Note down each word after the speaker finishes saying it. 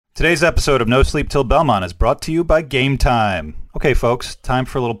Today's episode of No Sleep Till Belmont is brought to you by Game Time. Okay, folks, time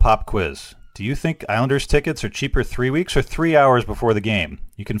for a little pop quiz. Do you think Islanders tickets are cheaper 3 weeks or 3 hours before the game?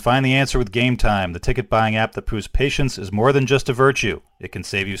 You can find the answer with Game Time, the ticket buying app that proves patience is more than just a virtue. It can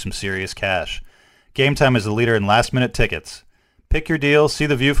save you some serious cash. Game Time is the leader in last-minute tickets. Pick your deal, see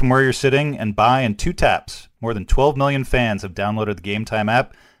the view from where you're sitting, and buy in 2 taps. More than 12 million fans have downloaded the Game Time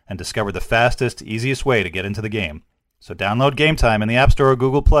app and discovered the fastest, easiest way to get into the game. So download Game Time in the App Store or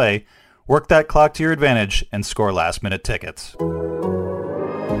Google Play, work that clock to your advantage, and score last-minute tickets.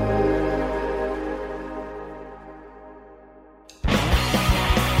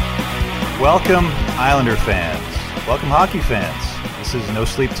 Welcome, Islander fans. Welcome, hockey fans. This is No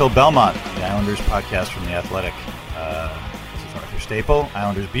Sleep Till Belmont, the Islanders podcast from The Athletic. This is Arthur Staple,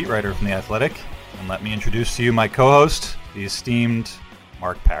 Islanders beat writer from The Athletic. And let me introduce to you my co-host, the esteemed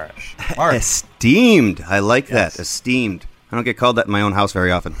Mark Parrish. Mark. Esteemed. I like Yes. that. Esteemed. I don't get called that in my own house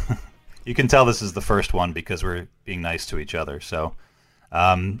very often. You can tell this is the first one because we're being nice to each other. So,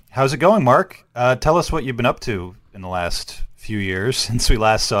 how's it going, Mark? Tell us what you've been up to in the last few years since we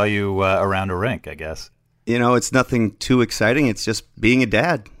last saw you around a rink, I guess. You know, it's nothing too exciting. It's just being a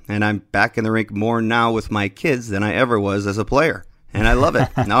dad. And I'm back in the rink more now with my kids than I ever was as a player. And I love it.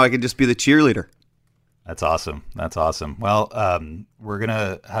 Now I can just be the cheerleader. That's awesome. That's awesome. Well, we're going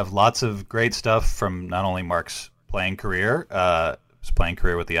to have lots of great stuff from not only Mark's playing career, his playing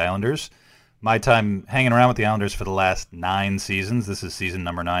career with the Islanders, my time hanging around with the Islanders for the last 9 seasons. This is season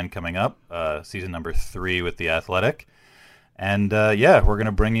number 9 coming up, season number 3 with the Athletic. And we're going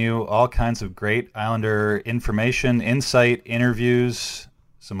to bring you all kinds of great Islander information, insight, interviews,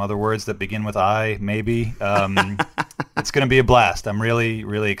 some other words that begin with I, maybe. It's going to be a blast. I'm really,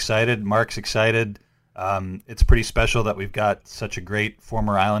 really excited. Mark's excited. It's pretty special that we've got such a great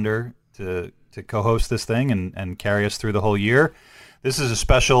former Islander to co-host this thing and carry us through the whole year. This is a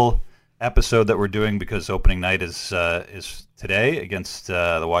special episode that we're doing because opening night is today against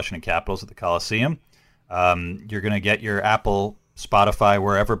the Washington Capitals at the Coliseum. You're going to get your Apple, Spotify,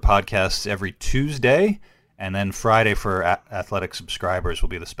 wherever podcasts every Tuesday, and then Friday for Athletic subscribers will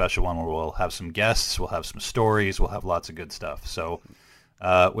be the special one where we'll have some guests, we'll have some stories, we'll have lots of good stuff. So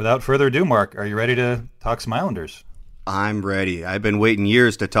without further ado, Mark, are you ready to talk some Islanders? I'm ready. I've been waiting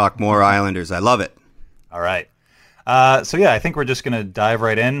years to talk more Islanders. I love it. All right. I think we're just going to dive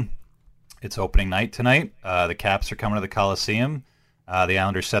right in. It's opening night tonight. The Caps are coming to the Coliseum. The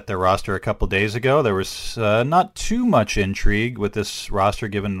Islanders set their roster a couple days ago. There was not too much intrigue with this roster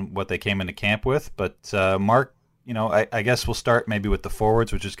given what they came into camp with. But, Mark, I guess we'll start maybe with the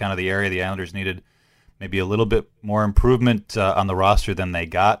forwards, which is kind of the area the Islanders needed maybe a little bit more improvement on the roster than they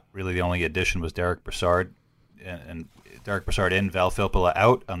got. Really, the only addition was Derek Brassard. And Derek Brassard in, Val Filppula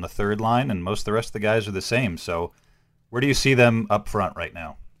out on the third line, and most of the rest of the guys are the same. So where do you see them up front right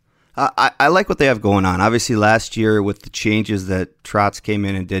now? I like what they have going on. Obviously, last year with the changes that Trotz came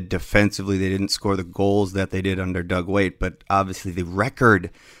in and did defensively, they didn't score the goals that they did under Doug Weight. But obviously, the record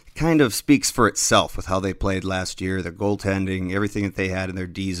kind of speaks for itself with how they played last year, their goaltending, everything that they had in their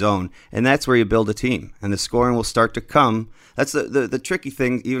D zone. And that's where you build a team. And the scoring will start to come. That's the tricky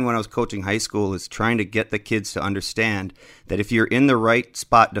thing, even when I was coaching high school, is trying to get the kids to understand that if you're in the right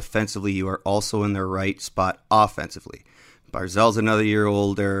spot defensively, you are also in the right spot offensively. Barzal's another year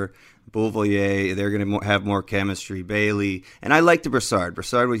older. Beauvillier, they're going to have more chemistry. Bailey. And I like the Brassard.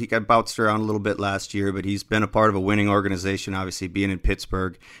 Brassard, he got bounced around a little bit last year, but he's been a part of a winning organization, obviously being in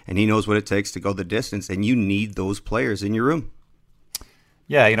Pittsburgh, and he knows what it takes to go the distance, and you need those players in your room.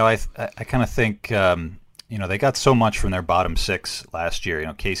 Yeah, I kind of think, they got so much from their bottom 6 last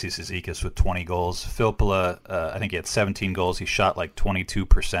year. Casey Cizikas with 20 goals. Filppula, I think he had 17 goals. He shot like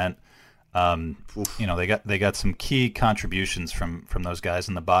 22%. They got some key contributions from those guys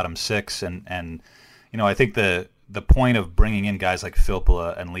in the bottom 6, and I think the point of bringing in guys like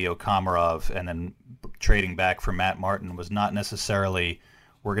Filppula and Leo Komarov and then trading back for Matt Martin was not necessarily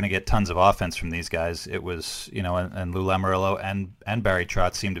we're going to get tons of offense from these guys. It was and Lou Lamoriello and Barry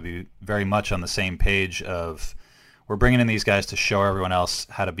Trotz seemed to be very much on the same page of we're bringing in these guys to show everyone else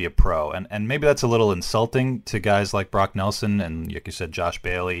how to be a pro, and maybe that's a little insulting to guys like Brock Nelson and like you said Josh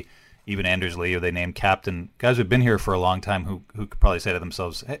Bailey. Even Anders Lee, who they named captain, guys who've been here for a long time who could probably say to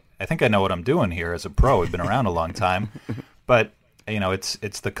themselves, hey, I think I know what I'm doing here as a pro. We've been around a long time. But,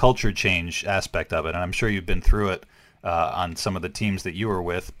 it's the culture change aspect of it, and I'm sure you've been through it on some of the teams that you were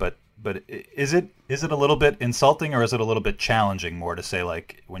with. But is it a little bit insulting or is it a little bit challenging more to say,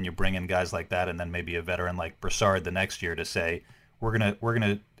 like, when you bring in guys like that and then maybe a veteran like Brassard the next year to say, we're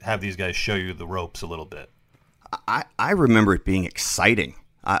gonna have these guys show you the ropes a little bit? I remember it being exciting.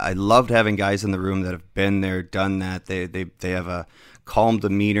 I loved having guys in the room that have been there, done that. They have a calm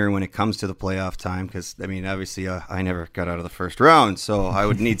demeanor when it comes to the playoff time. Because, I mean, obviously I never got out of the first round, so I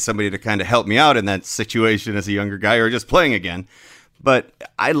would need somebody to kind of help me out in that situation as a younger guy or just playing again. But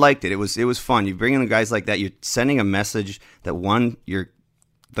I liked it. It was fun. You bring in guys like that, you're sending a message that, one, you're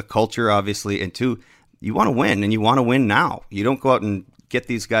the culture, obviously, and two, you want to win, and you want to win now. You don't go out and get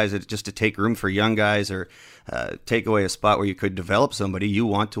these guys just to take room for young guys or take away a spot where you could develop somebody. You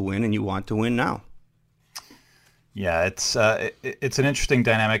want to win, and you want to win now. Yeah, it's an interesting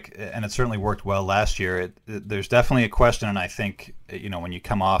dynamic, and it certainly worked well last year. There's definitely a question, and I think when you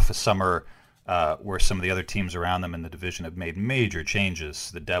come off a summer where some of the other teams around them in the division have made major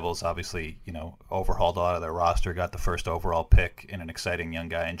changes. The Devils obviously overhauled a lot of their roster, got the first overall pick in an exciting young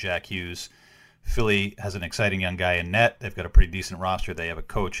guy in Jack Hughes. Philly has an exciting young guy in net. They've got a pretty decent roster. They have a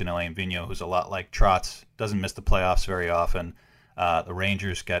coach in Alain Vigneault who's a lot like Trotz, doesn't miss the playoffs very often. The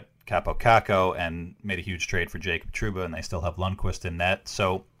Rangers got Capo Caco and made a huge trade for Jacob Trouba, and they still have Lundqvist in net.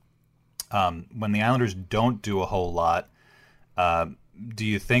 So when the Islanders don't do a whole lot, do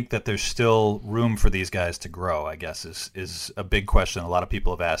you think that there's still room for these guys to grow, I guess, is a big question a lot of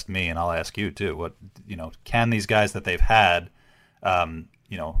people have asked me, and I'll ask you too. Can these guys that they've had,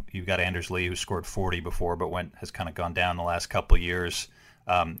 you've got Anders Lee, who scored 40 before but has kind of gone down the last couple of years.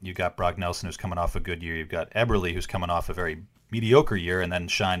 You've got Brock Nelson, who's coming off a good year. You've got Eberle, who's coming off a very mediocre year and then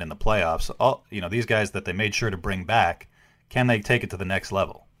shined in the playoffs. These guys that they made sure to bring back, can they take it to the next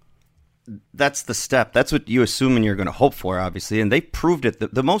level? That's the step. That's what you assume and you're going to hope for, obviously. And they proved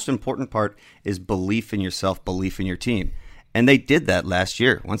it. The most important part is belief in yourself, belief in your team. And they did that last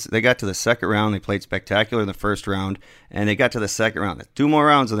year. Once they got to the second round, they played spectacular in the first round, and they got to the second round. 2 more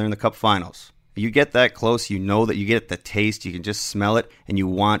rounds and they're in the Cup Finals. You get that close, you know that you get the taste, you can just smell it, and you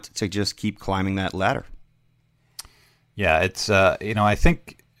want to just keep climbing that ladder. Yeah, it's I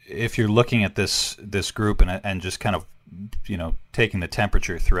think if you're looking at this group and just kind of taking the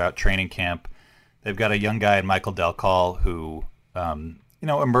temperature throughout training camp, they've got a young guy in Michael Del Col who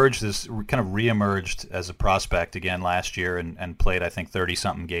reemerged as a prospect again last year and played, I think,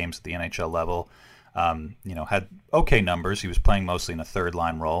 30-something games at the NHL level. Had okay numbers. He was playing mostly in a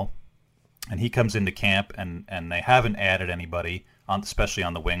third-line role. And he comes into camp, and they haven't added anybody, especially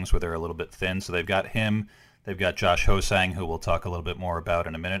on the wings where they're a little bit thin. So they've got him. They've got Josh Hosang, who we'll talk a little bit more about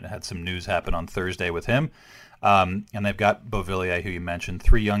in a minute. Had some news happen on Thursday with him. And they've got Beauvillier, who you mentioned.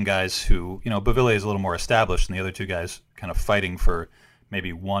 3 young guys who, Beauvillier is a little more established than the other 2 guys, kind of fighting for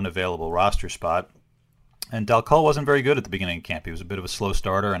maybe one available roster spot. And Del Col wasn't very good at the beginning of camp. He was a bit of a slow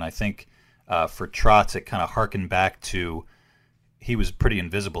starter, and I think for Trotz, it kind of harkened back to he was pretty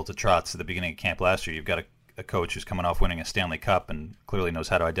invisible to Trotz at the beginning of camp last year. You've got a coach who's coming off winning a Stanley Cup and clearly knows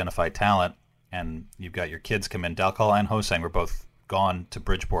how to identify talent, and you've got your kids come in. Del Col and Hosang were both gone to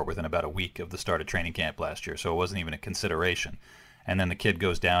Bridgeport within about a week of the start of training camp last year, so it wasn't even a consideration. And then the kid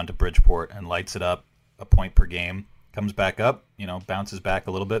goes down to Bridgeport and lights it up, a point per game, comes back up, bounces back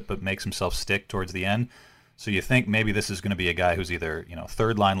a little bit, but makes himself stick towards the end. So you think maybe this is going to be a guy who's either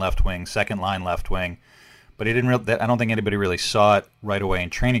third line left wing, second line left wing, but he didn't. I don't think anybody really saw it right away in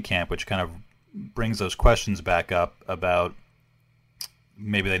training camp, which kind of brings those questions back up about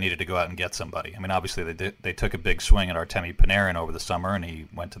maybe they needed to go out and get somebody. I mean, obviously they took a big swing at Artemi Panarin over the summer, and he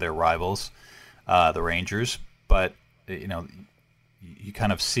went to their rivals, the Rangers. But you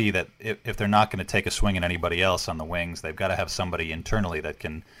kind of see that if they're not going to take a swing at anybody else on the wings, they've got to have somebody internally that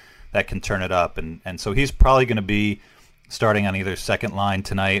can turn it up. And so he's probably going to be starting on either second line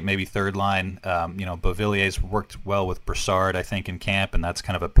tonight, maybe third line. Beauvillier's worked well with Brassard, I think, in camp, and that's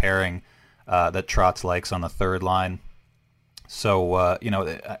kind of a pairing that Trotz likes on the third line. So,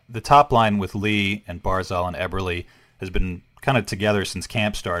 the top line with Lee and Barzal and Eberle has been kind of together since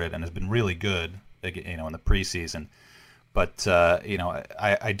camp started and has been really good, in the preseason. But,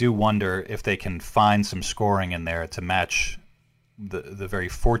 I do wonder if they can find some scoring in there to match the very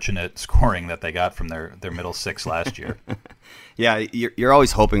fortunate scoring that they got from their middle 6 last year. Yeah, you're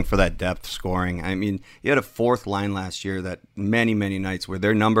always hoping for that depth scoring. I mean, you had a 4th line last year that many nights were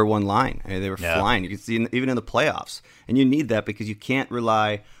their number 1 line. They were flying. You could see even in the playoffs. And you need that because you can't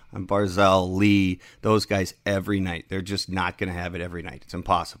rely on Barzal, Lee, those guys every night. They're just not going to have it every night. It's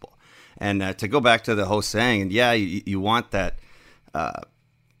impossible. And to go back to the Hosang, and you want that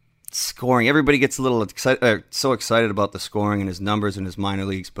scoring. Everybody gets a little so excited about the scoring and his numbers in his minor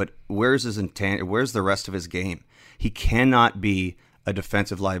leagues, but where's his intent? Where's the rest of his game? He cannot be a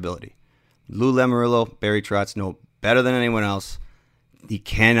defensive liability. Lou Lamoriello, Barry Trotz know better than anyone else. He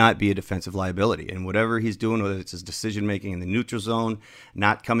cannot be a defensive liability. And whatever he's doing, whether it's his decision-making in the neutral zone,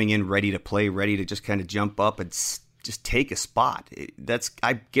 not coming in ready to play, ready to just kind of jump up and just take a spot,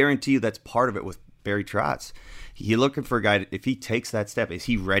 I guarantee you that's part of it with Barry Trotz. You're looking for a guy, if he takes that step, is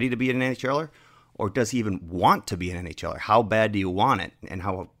he ready to be an NHLer? Or does he even want to be an NHLer? How bad do you want it? And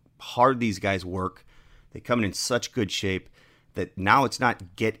how hard these guys work. They come in such good shape that now it's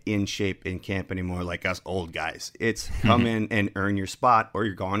not get in shape in camp anymore like us old guys. It's come in and earn your spot or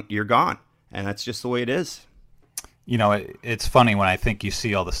you're gone. You're gone. And that's just the way it is. You know, it's funny when I think you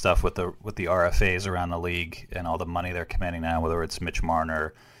see all the stuff with the RFAs around the league and all the money they're commanding now, whether it's Mitch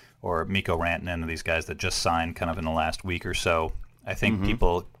Marner or Mikko Rantanen, these guys that just signed kind of in the last week or so. I think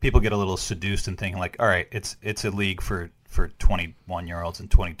people get a little seduced and thinking like, all right, it's a league for 21-year-olds and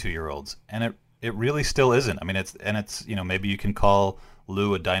 22-year-olds, and it really still isn't. I mean, it's you know, maybe you can call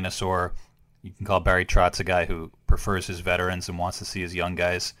Lou a dinosaur, you can call Barry Trotz a guy who prefers his veterans and wants to see his young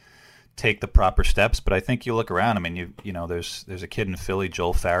guys take the proper steps. But I think you look around. I mean, you know, there's a kid in Philly,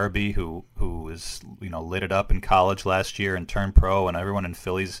 Joel Farabee, who is, you know, lit it up in college last year and turned pro, and everyone in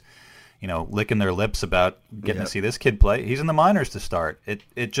Philly's, you know, licking their lips about getting to see this kid play. He's in the minors to start.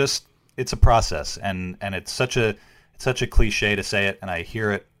 It's a process, and it's such a cliche to say it, and I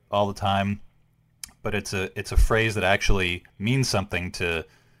hear it all the time, but it's a phrase that actually means something to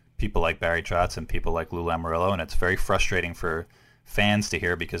people like Barry Trotz and people like Lou Lamoriello, and it's very frustrating for fans to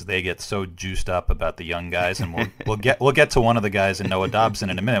hear because they get so juiced up about the young guys, and we'll get to one of the guys in Noah Dobson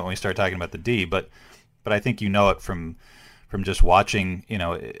in a minute when we start talking about the D, but I think you know it from just watching. You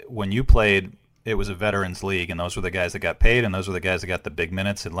know, when you played, it was a veterans league, and those were the guys that got paid, and those were the guys that got the big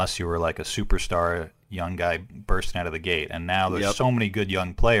minutes, unless you were like a superstar young guy bursting out of the gate. And now there's so many good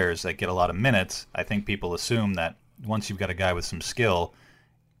young players that get a lot of minutes. I think people assume that once you've got a guy with some skill,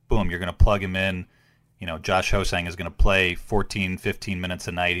 boom, you're going to plug him in. You know, Josh Hosang is going to play 14, 15 minutes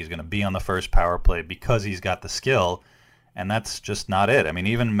a night. He's going to be on the first power play because he's got the skill, and that's just not it. I mean,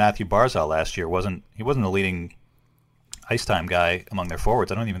 even Matthew Barzal last year wasn't the leading ice time guy among their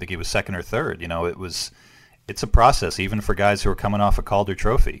forwards. I don't even think he was second or third. You know, it's a process, even for guys who are coming off a Calder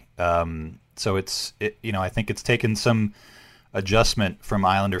Trophy. So you know, I think it's taken some adjustment from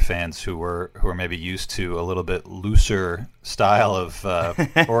Islander fans who are maybe used to a little bit looser style of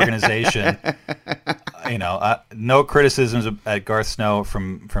organization. You know, no criticisms at Garth Snow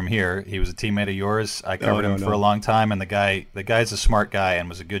from here. He was a teammate of yours. I covered him for a long time, and the guy's a smart guy and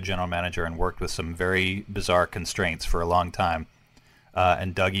was a good general manager and worked with some very bizarre constraints for a long time.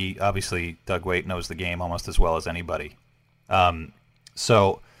 And Doug Weight knows the game almost as well as anybody.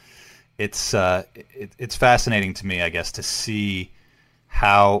 So it's fascinating to me, I guess, to see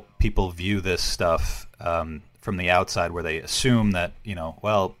how people view this stuff from the outside, where they assume that, you know,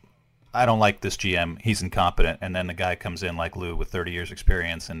 well, I don't like this GM, he's incompetent, and then the guy comes in like Lou with 30 years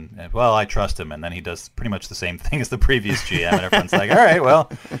experience, and well, I trust him, and then he does pretty much the same thing as the previous GM, and everyone's like, all right,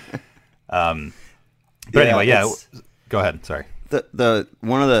 well. But anyway, go ahead, sorry. The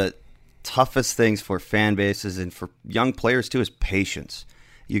one of the toughest things for fan bases and for young players too is patience.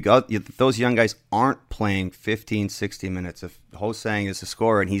 Those young guys aren't playing 15, 60 minutes. If Hosang is a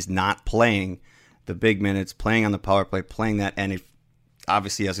scorer and he's not playing the big minutes, playing on the power play, playing that, and if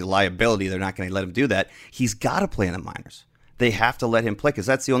obviously as a liability, they're not going to let him do that. He's got to play in the minors. They have to let him play because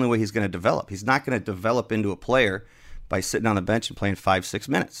that's the only way he's going to develop. He's not going to develop into a player by sitting on the bench and playing 5-6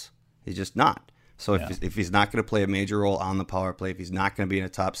 minutes. He's just not. So if he's not going to play a major role on the power play, if he's not going to be in a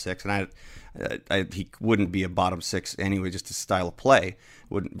top six, and he wouldn't be a bottom six anyway, just his style of play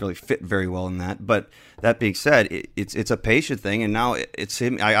wouldn't really fit very well in that. But that being said, it's a patient thing, and now it's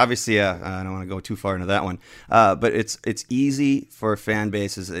him. I don't want to go too far into that one, but it's easy for fan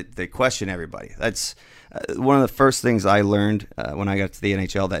bases. They question everybody. That's one of the first things I learned when I got to the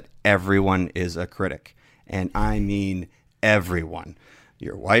NHL, that everyone is a critic, and I mean everyone.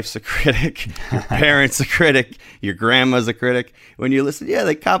 Your wife's a critic, your parents a critic, your grandma's a critic. When you listen,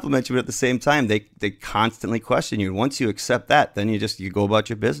 they compliment you, but at the same time, they constantly question you. Once you accept that, then you go about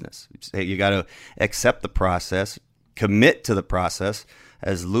your business. You got to accept the process, commit to the process,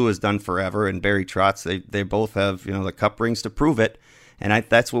 as Lou has done forever, and Barry Trotz. They both have the cup rings to prove it, and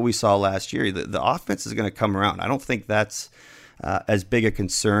that's what we saw last year. The offense is going to come around. I don't think that's as big a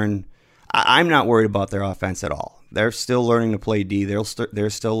concern. I'm not worried about their offense at all. They're still learning to play D. They're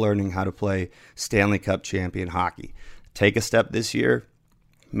still learning how to play Stanley Cup champion hockey. Take a step this year.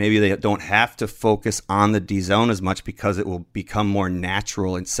 Maybe they don't have to focus on the D zone as much because it will become more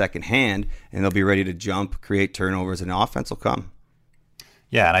natural in second hand, and they'll be ready to jump, create turnovers, and offense will come.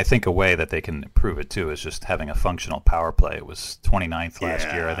 Yeah, and I think a way that they can improve it too is just having a functional power play. It was 29th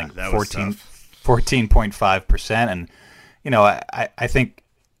last year. I think 14.5%. And, I think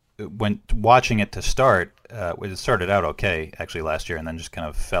when watching it to start, it started out okay, actually, last year, and then just kind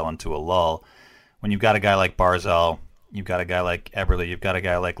of fell into a lull. When you've got a guy like Barzal, You've got a guy like Eberle. You've got a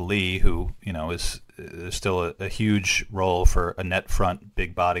guy like Lee, who is still a huge role for a net front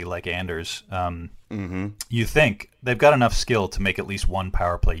big body like Anders. You think they've got enough skill to make at least one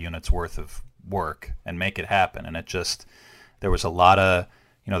power play unit's worth of work and make it happen. And there was a lot of,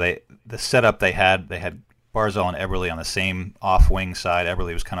 the setup they had Barzal and Eberle on the same off-wing side.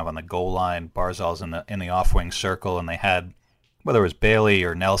 Eberle was kind of on the goal line. Barzal's in the off-wing circle, and they had, whether it was Bailey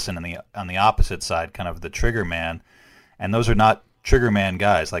or Nelson on the opposite side, kind of the trigger man. And those are not trigger man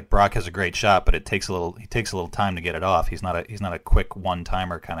guys. Like Brock has a great shot, but he takes a little time to get it off. He's not a quick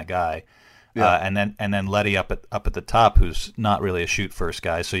one-timer kind of guy. Yeah. And then Letty up at the top, who's not really a shoot first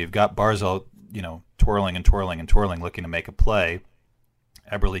guy. So you've got Barzal, twirling and twirling and twirling, looking to make a play.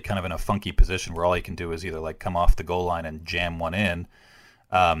 Eberle kind of in a funky position where all he can do is either like come off the goal line and jam one in.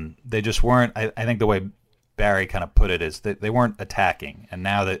 They just weren't. I think the way Barry kind of put it is that they weren't attacking. And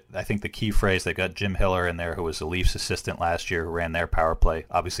now that I think the key phrase, they've got Jim Hiller in there, who was the Leafs assistant last year, who ran their power play,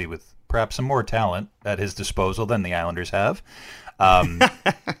 obviously with perhaps some more talent at his disposal than the Islanders have.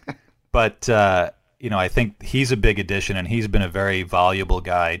 But I think he's a big addition, and he's been a very valuable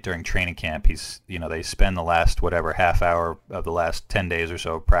guy during training camp. They spend the last half hour of the last 10 days or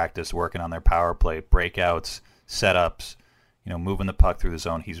so of practice working on their power play, breakouts, setups, moving the puck through the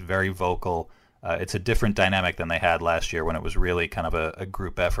zone. He's very vocal. It's a different dynamic than they had last year when it was really kind of a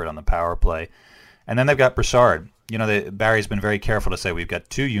group effort on the power play. And then they've got Brassard. Barry's been very careful to say we've got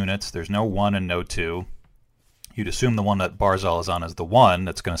two units. There's no one and no two. You'd assume the one that Barzal is on is the one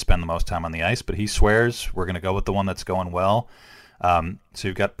that's going to spend the most time on the ice, but he swears we're going to go with the one that's going well. So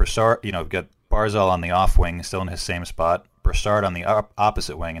you've got Brassard, you've got Barzal on the off wing, still in his same spot. Brassard on the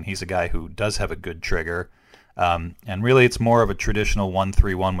opposite wing, and he's a guy who does have a good trigger. And really, it's more of a traditional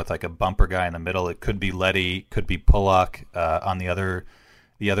 1-3-1 with like a bumper guy in the middle. It could be Letty, could be Pulock on the other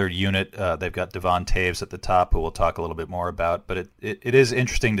unit. They've got Devon Taves at the top, who we'll talk a little bit more about. But it is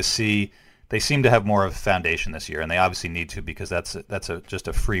interesting to see. They seem to have more of a foundation this year, and they obviously need to, because that's just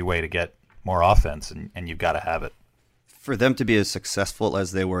a free way to get more offense, and you've got to have it. For them to be as successful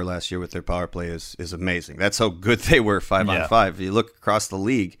as they were last year with their power play is amazing. That's how good they were 5-on-5. If you look across the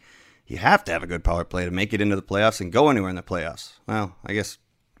league, you have to have a good power play to make it into the playoffs and go anywhere in the playoffs. Well, I guess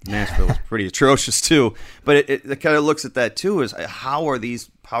Nashville was pretty atrocious too, but it kind of looks at that too, is how are these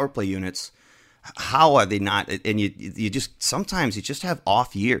power play units, how are they not? And you just sometimes you just have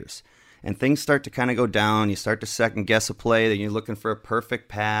off years. And things start to kind of go down. You start to second guess a play. Then you're looking for a perfect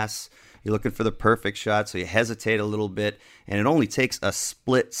pass. You're looking for the perfect shot. So you hesitate a little bit. And it only takes a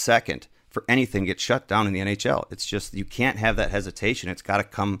split second for anything to get shut down in the NHL. It's just, you can't have that hesitation. It's got to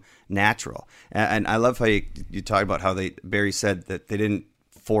come natural. And I love how you talk about how Barry said that they didn't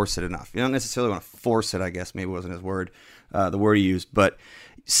force it enough. You don't necessarily want to force it, I guess. Maybe it wasn't his word, the word he used. But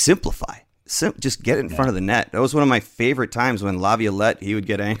simplify. Just get it in front of the net. That was one of my favorite times when Laviolette, he would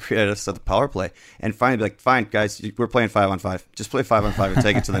get angry at us at the power play and finally be like, fine, guys, we're playing 5-on-5. Just play 5-on-5 and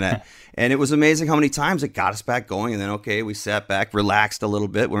take it to the net. And it was amazing how many times it got us back going. And then, okay, we sat back, relaxed a little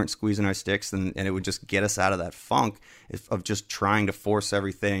bit, weren't squeezing our sticks, and it would just get us out of that funk of just trying to force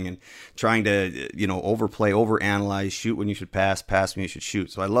everything and trying to, overplay, overanalyze, shoot when you should pass when you should shoot.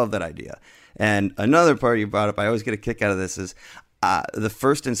 So I love that idea. And another part you brought up, I always get a kick out of this, is the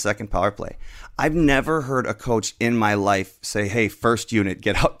first and second power play. I've never heard a coach in my life say, hey, first unit,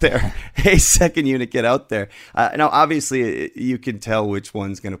 get out there. Hey, second unit, get out there. Now, obviously, you can tell which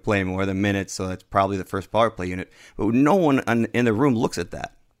one's going to play more than minutes, so that's probably the first power play unit. But no one in the room looks at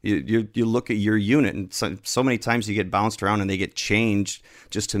that. You look at your unit, and so many times you get bounced around and they get changed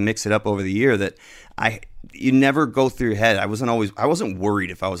just to mix it up over the year that you never go through your head. I wasn't worried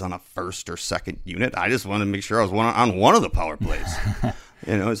if I was on a first or second unit. I just wanted to make sure I was on one of the power plays.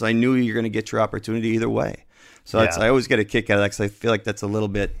 So I knew you're going to get your opportunity either way. So I always get a kick out of that, because I feel like that's a little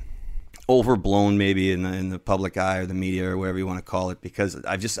bit overblown maybe in the public eye or the media or whatever you want to call it, because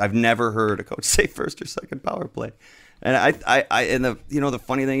I've never heard a coach say first or second power play. And the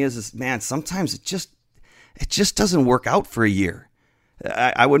funny thing is man, sometimes it just doesn't work out for a year.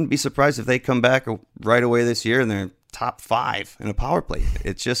 I wouldn't be surprised if they come back right away this year and they're top 5 in a power play.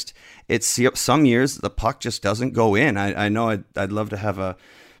 It's some years the puck just doesn't go in. I know I'd love to have a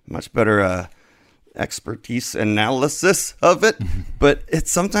much better expertise analysis of it, but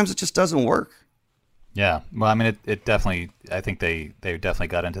sometimes it just doesn't work. Yeah, well, I mean, it definitely. I think they definitely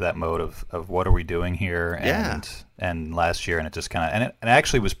got into that mode of what are we doing here, and last year, and it just kind of and it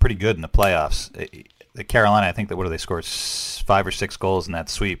actually was pretty good in the playoffs. The Carolina, I think that they scored 5 or 6 goals in that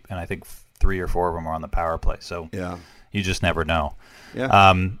sweep, and I think 3 or 4 of them were on the power play. So you just never know.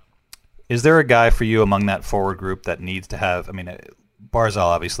 Yeah. Is there a guy for you among that forward group that needs to have? I mean, Barzal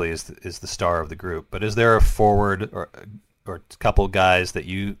obviously is the star of the group, but is there a forward or a couple guys that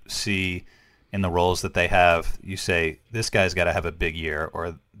you see in the roles that they have? You say this guy's got to have a big year,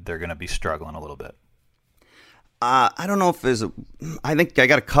 or they're going to be struggling a little bit. I don't know if there's I think I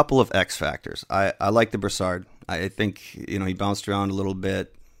got a couple of X factors. I like the Brassard. I think he bounced around a little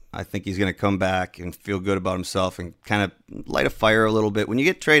bit. I think he's going to come back and feel good about himself and kind of light a fire a little bit. When you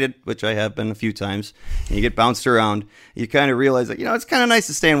get traded, which I have been a few times, and you get bounced around, you kind of realize that, it's kind of nice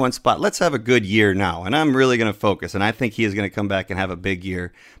to stay in one spot. Let's have a good year now. And I'm really going to focus. And I think he is going to come back and have a big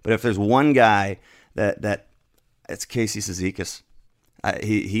year. But if there's one guy that it's Casey Cizikas.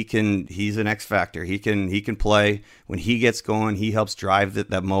 He's an X factor. He can play when he gets going. He helps drive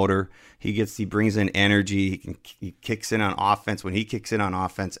that motor. He brings in energy. He kicks in on offense. When he kicks in on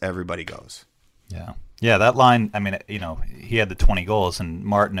offense, everybody goes. Yeah. That line. I mean, he had the 20 goals, and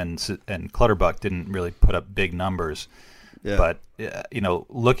Martin and Clutterbuck didn't really put up big numbers. Yeah. But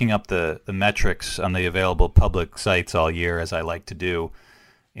looking up the metrics on the available public sites all year, as I like to do.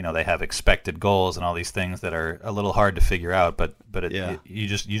 They have expected goals and all these things that are a little hard to figure out, but you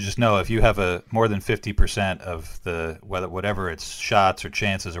just know if you have a more than 50% of the whatever it's shots or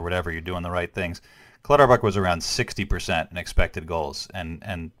chances or whatever, you're doing the right things. Clutterbuck was around 60% in expected goals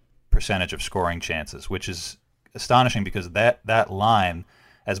and percentage of scoring chances, which is astonishing because that line,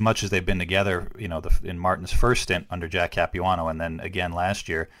 as much as they've been together, in Martin's first stint under Jack Capuano and then again last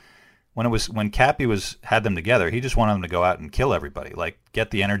year. When Cappy had them together, he just wanted them to go out and kill everybody, like get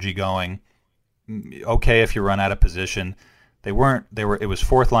the energy going. Okay, if you run out of position, it was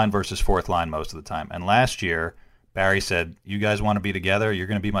fourth line versus fourth line most of the time. And last year, Barry said, "You guys want to be together? You're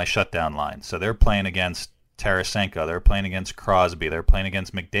going to be my shutdown line." So they're playing against Tarasenko, they're playing against Crosby, they're playing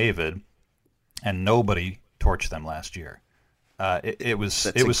against McDavid, and nobody torched them last year. It was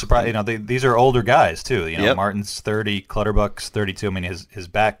surprising. These are older guys too. Yep. Martin's 30, Clutterbuck's 32. I mean, his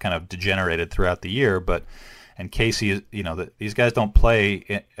back kind of degenerated throughout the year, and Casey, these guys don't play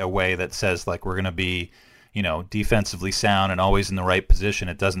in a way that says like we're going to be, defensively sound and always in the right position.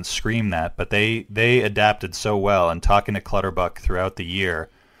 It doesn't scream that, but they adapted so well. And talking to Clutterbuck throughout the year,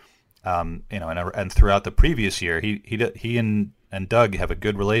 and throughout the previous year, he and Doug have a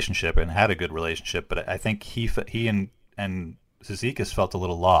good relationship and had a good relationship. But I think he and Cizikas felt a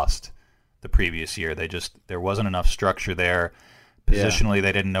little lost the previous year. There wasn't enough structure there. Positionally,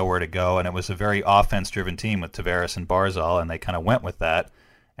 They didn't know where to go, and it was a very offense-driven team with Tavares and Barzal, and they kind of went with that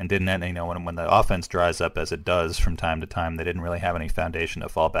and didn't. When the offense dries up as it does from time to time, they didn't really have any foundation to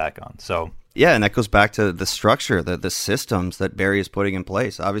fall back on. So yeah, and that goes back to the structure, the systems that Barry is putting in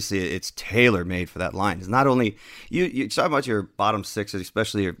place. Obviously, it's tailor-made for that line. It's not only you talk about your bottom six,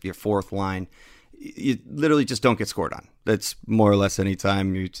 especially your fourth line. You literally just don't get scored on. That's more or less any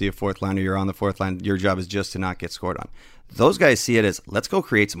time you see a fourth line or you're on the fourth line, your job is just to not get scored on. Those guys see it as, let's go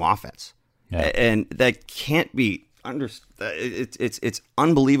create some offense. Yeah. And that can't be it's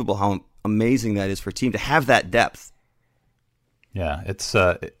unbelievable how amazing that is for a team to have that depth. Yeah, it's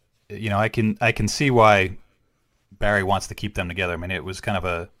I can see why Barry wants to keep them together. I mean, it was kind of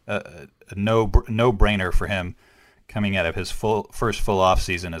a no-brainer for him coming out of his first full off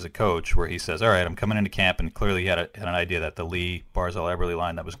season as a coach, where he says, "All right, I'm coming into camp," and clearly he had an idea that the Lee Barzal Eberle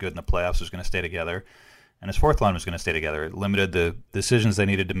line that was good in the playoffs was going to stay together, and his fourth line was going to stay together. It limited the decisions they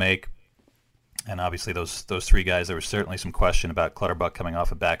needed to make, and obviously those three guys. There was certainly some question about Clutterbuck coming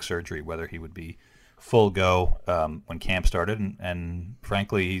off of back surgery, whether he would be full go when camp started, and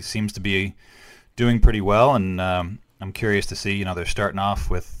frankly, he seems to be doing pretty well, and I'm curious to see. They're starting off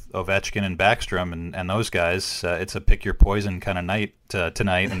with Ovechkin and Backstrom and those guys. It's a pick your poison kind of night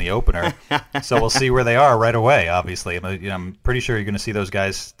tonight in the opener. So we'll see where they are right away. Obviously, I'm pretty sure you're going to see those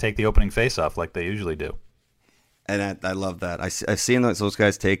guys take the opening faceoff like they usually do. And I love that. I've seen those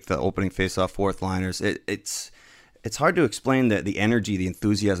guys take the opening faceoff fourth liners. It's hard to explain the energy, the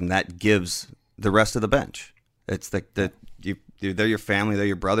enthusiasm that gives the rest of the bench. It's they're your family, they're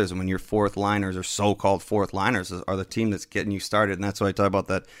your brothers, and when your fourth liners or so-called fourth liners are the team that's getting you started, and that's why I talk about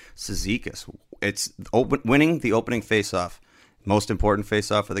that Cizikas. It's winning the opening faceoff, most important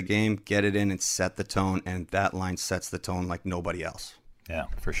faceoff of the game. Get it in and set the tone, and that line sets the tone like nobody else. Yeah,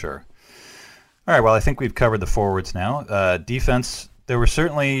 for sure. All right, well, I think we've covered the forwards now. Defense, there were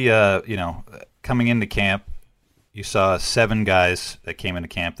certainly, coming into camp, you saw 7 guys that came into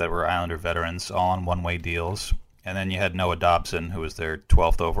camp that were Islander veterans, all on one-way deals. And then you had Noah Dobson, who was their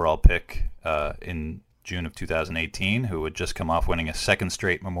 12th overall pick in June of 2018, who had just come off winning a second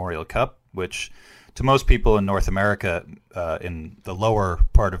straight Memorial Cup, which to most people in North America, in the lower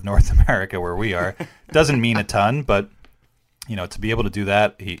part of North America where we are, doesn't mean a ton. But, to be able to do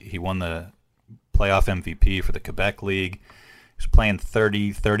that, he won the playoff MVP for the Quebec League, He's playing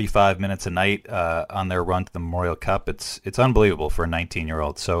 30, 35 minutes a night on their run to the Memorial Cup. It's unbelievable for a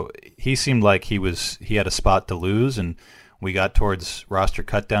 19-year-old. So he seemed like he had a spot to lose, and we got towards roster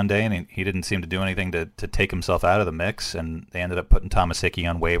cutdown day, and he didn't seem to do anything to take himself out of the mix, and they ended up putting Thomas Hickey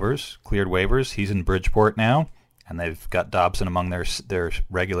on waivers, cleared waivers. He's in Bridgeport now, and they've got Dobson among their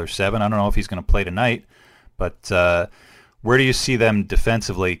regular 7. I don't know if he's going to play tonight, but where do you see them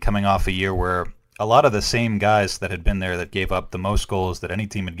defensively coming off a year where a lot of the same guys that had been there that gave up the most goals that any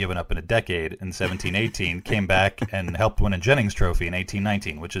team had given up in a decade in 17-18 came back and helped win a Jennings Trophy in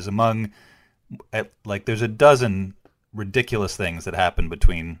 18-19, which is among, like, there's a dozen ridiculous things that happened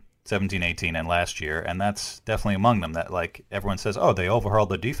between 17-18 and last year, and that's definitely among them. That, like, everyone says, oh, they overhauled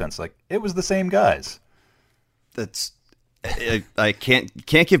the defense. Like, it was the same guys. I can't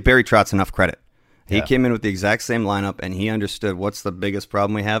give Barry Trotz enough credit. He Yeah. came in with the exact same lineup, and he understood what's the biggest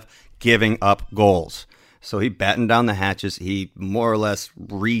problem we have: giving up goals. So he battened down the hatches. He more or less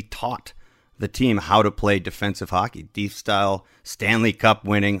retaught the team how to play defensive hockey, deep style, Stanley Cup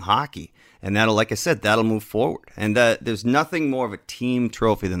winning hockey. And that'll, like I said, that'll move forward. And there's nothing more of a team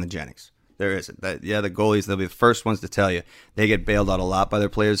trophy than the Jennings. There isn't. The goalies, they'll be the first ones to tell you they get bailed out a lot by their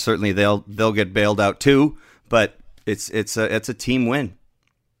players. Certainly, they'll get bailed out too. But it's a team win.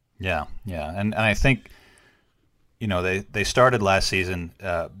 Yeah, and I think, they started last season.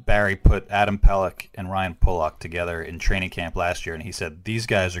 Barry put Adam Pelech and Ryan Pulock together in training camp last year, and he said these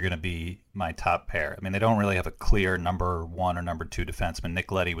guys are going to be my top pair. I mean, they don't really have a clear number 1 or number 2 defenseman.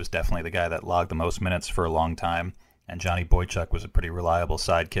 Nick Leddy was definitely the guy that logged the most minutes for a long time, and Johnny Boychuk was a pretty reliable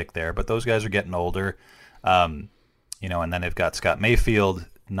sidekick there. But those guys are getting older, and then they've got Scott Mayfield,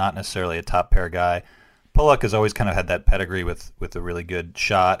 not necessarily a top pair guy. Pulock has always kind of had that pedigree with a really good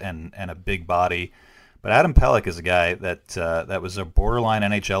shot and a big body. But Adam Pelech is a guy that was a borderline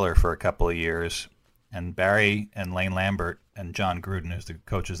NHLer for a couple of years. And Barry and Lane Lambert and John Gruden, who's the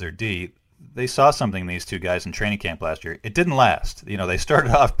coaches their D, they saw something in these two guys in training camp last year. It didn't last. They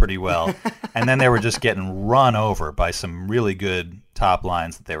started off pretty well, and then they were just getting run over by some really good top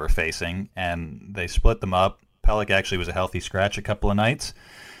lines that they were facing, and they split them up. Pelech actually was a healthy scratch a couple of nights.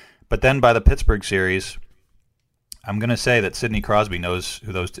 But then by the Pittsburgh series, I'm going to say that Sidney Crosby knows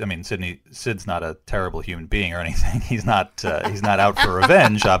who those. I mean, Sid's not a terrible human being or anything. He's not out for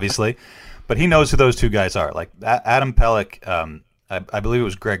revenge, obviously, but he knows who those two guys are. Like Adam Pelech, I believe it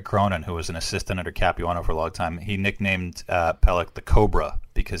was Greg Cronin, who was an assistant under Capuano for a long time. He nicknamed Pelech the Cobra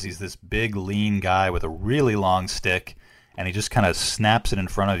because he's this big, lean guy with a really long stick, and he just kind of snaps it in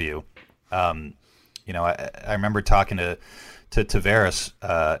front of you. I remember talking to Tavares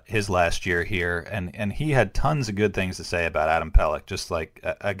his last year here, and he had tons of good things to say about Adam Pelech, just like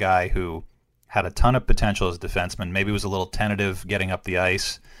a guy who had a ton of potential as a defenseman, maybe was a little tentative getting up the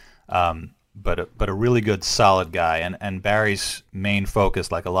ice, but a really good, solid guy. And Barry's main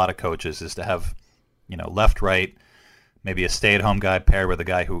focus, like a lot of coaches, is to have, left, right, maybe a stay-at-home guy paired with a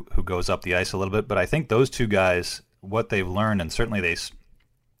guy who goes up the ice a little bit. But I think those two guys, what they've learned, and certainly they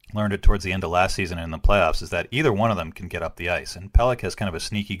learned it towards the end of last season in the playoffs, is that either one of them can get up the ice. And Pelech has kind of a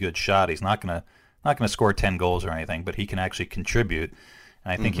sneaky good shot. He's not gonna score 10 goals or anything, but he can actually contribute.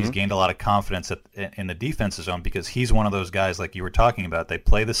 And I think he's gained a lot of confidence in the defensive zone because he's one of those guys like you were talking about. They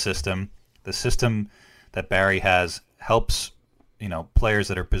play the system. The system that Barry has helps, players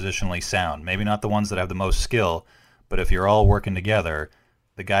that are positionally sound. Maybe not the ones that have the most skill, but if you're all working together,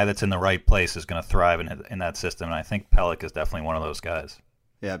 the guy that's in the right place is going to thrive in that system. And I think Pelech is definitely one of those guys.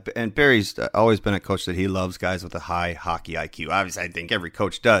 Yeah, and Barry's always been a coach that he loves guys with a high hockey IQ. Obviously, I think every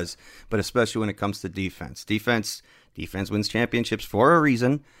coach does, but especially when it comes to defense. Defense wins championships for a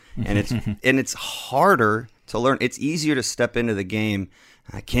reason, and it's harder to learn. It's easier to step into the game.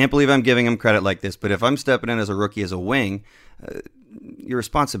 I can't believe I'm giving him credit like this, but if I'm stepping in as a rookie as a wing, your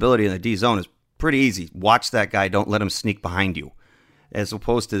responsibility in the D zone is pretty easy. Watch that guy. Don't let him sneak behind you. As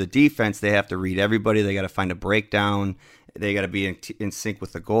opposed to the defense, they have to read everybody. They got to find a breakdown. They got to be in sync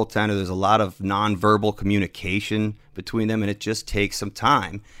with the goaltender. There's a lot of nonverbal communication between them, and it just takes some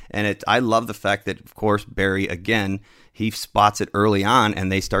time. And I love the fact that, of course, Barry, again, he spots it early on, and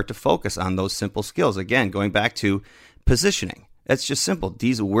they start to focus on those simple skills. Again, going back to positioning. That's just simple.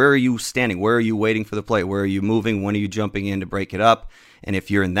 Where are you standing? Where are you waiting for the play? Where are you moving? When are you jumping in to break it up? And if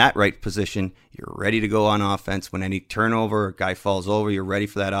you're in that right position, you're ready to go on offense. When any turnover or guy falls over, you're ready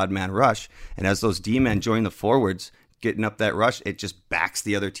for that odd man rush. And as those D-men join the forwards, getting up that rush, it just backs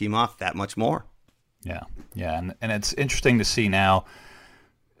the other team off that much more. Yeah, and it's interesting to see now.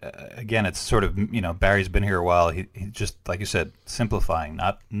 Again, it's sort of, Barry's been here a while. He just, like you said, simplifying,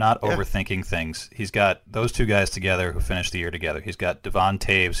 not overthinking things. He's got those two guys together who finished the year together. He's got Devon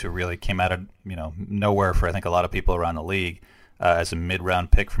Taves, who really came out of nowhere for I think a lot of people around the league. as a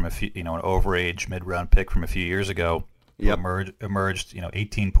mid-round pick from a few, an overage mid-round pick from a few years ago. Yep. Emerged,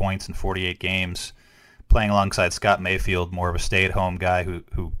 18 points in 48 games, playing alongside Scott Mayfield, more of a stay-at-home guy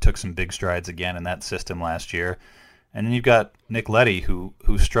who took some big strides again in that system last year. And then you've got Nick Leddy, who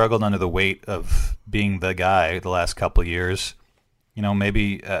struggled under the weight of being the guy the last couple of years.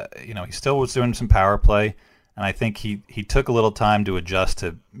 Maybe he still was doing some power play, and I think he took a little time to adjust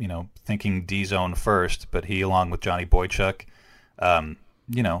to thinking D zone first. But he, along with Johnny Boychuk, a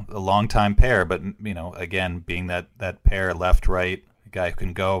long time pair. But again, being that pair left right, a guy who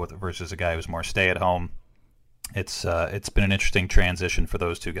can go versus a guy who's more stay at home. It's been an interesting transition for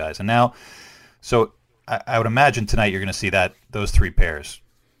those two guys, and now so. I would imagine tonight you're going to see those three pairs,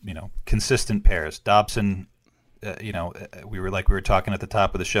 consistent pairs. Dobson, we were talking at the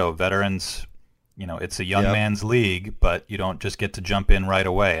top of the show. Veterans, it's a young man's league, but you don't just get to jump in right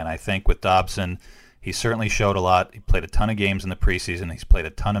away. And I think with Dobson, he certainly showed a lot. He played a ton of games in the preseason. He's played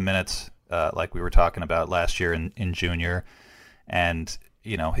a ton of minutes, like we were talking about last year in junior, and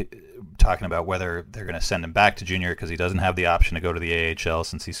talking about whether they're going to send him back to junior because he doesn't have the option to go to the AHL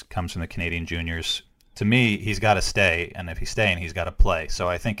since he comes from the Canadian juniors. To me, he's got to stay, and if he's staying, he's got to play. So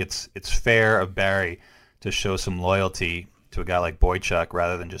I think it's fair of Barry to show some loyalty to a guy like Boychuk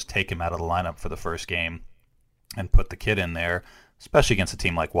rather than just take him out of the lineup for the first game and put the kid in there, especially against a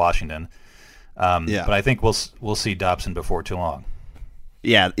team like Washington. But I think we'll see Dobson before too long.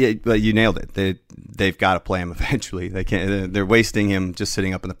 Yeah, but you nailed it. They've got to play him eventually. They can't. They're wasting him just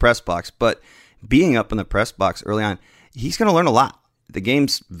sitting up in the press box. But being up in the press box early on, he's going to learn a lot. The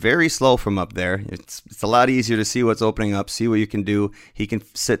game's very slow from up there. It's a lot easier to see what's opening up, see what you can do. He can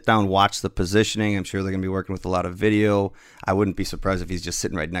sit down, watch the positioning. I'm sure they're going to be working with a lot of video. I wouldn't be surprised if he's just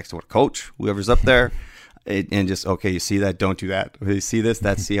sitting right next to a coach, whoever's up there, and just, okay, you see that? Don't do that. You see this?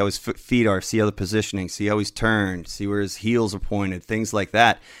 See how his feet are, see how the positioning, see how he's turned, see where his heels are pointed, things like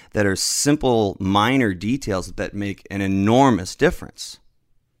that are simple, minor details that make an enormous difference.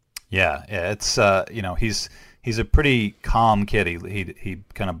 Yeah, it's, he's a pretty calm kid. He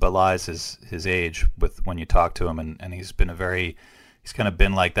kind of belies his age with when you talk to him, and he's kind of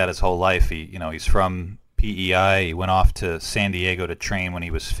been like that his whole life. He's from PEI. He went off to San Diego to train when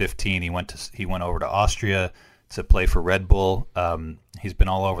he was 15. He went over to Austria to play for Red Bull. He's been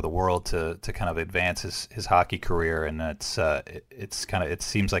all over the world to kind of advance his hockey career, and it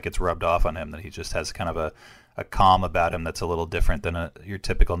seems like it's rubbed off on him that he just has kind of a calm about him that's a little different than your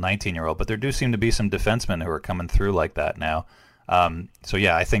typical 19-year-old. But there do seem to be some defensemen who are coming through like that now. So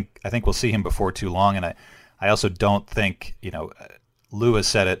yeah, I think we'll see him before too long. And I also don't think, Lou has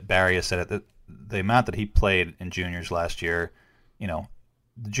said it, Barry has said it, that the amount that he played in juniors last year, the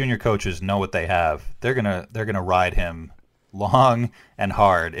junior coaches know what they have. They're gonna ride him long and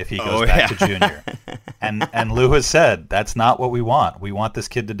hard if he goes back to junior. And Lou has said that's not what we want. We want this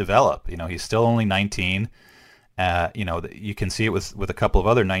kid to develop. He's still only 19. You can see it with a couple of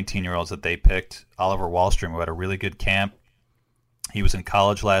other 19-year-olds that they picked. Oliver Wahlstrom, who had a really good camp. He was in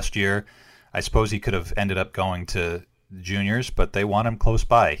college last year. I suppose he could have ended up going to juniors, but they want him close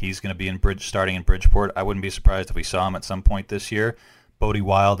by. He's going to be starting in Bridgeport. I wouldn't be surprised if we saw him at some point this year. Bodie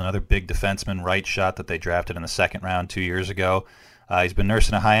Wild, another big defenseman, right shot that they drafted in the second round 2 years ago. He's been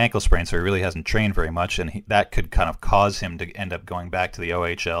nursing a high ankle sprain, so he really hasn't trained very much, and that could kind of cause him to end up going back to the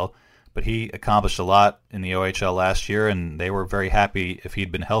OHL. But he accomplished a lot in the OHL last year, and they were very happy if he'd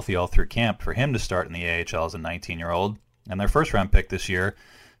been healthy all through camp for him to start in the AHL as a 19-year-old. And their first-round pick this year,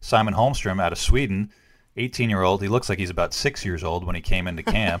 Simon Holmstrom out of Sweden, 18-year-old. He looks like he's about 6 years old when he came into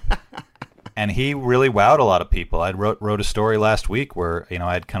camp. And he really wowed a lot of people. I wrote a story last week where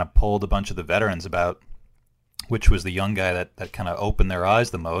I'd kind of polled a bunch of the veterans about which was the young guy that kind of opened their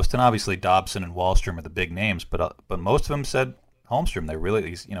eyes the most. And obviously Dobson and Wahlstrom are the big names, but most of them said Holmstrom.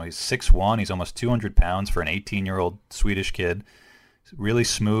 He's 6'1", he's almost 200 pounds for an 18-year-old Swedish kid. Really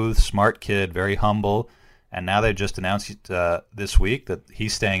smooth, smart kid, very humble. And now they just announced this week that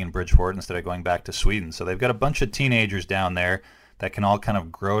he's staying in Bridgeport instead of going back to Sweden. So they've got a bunch of teenagers down there that can all kind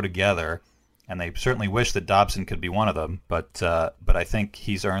of grow together. And they certainly wish that Dobson could be one of them, but I think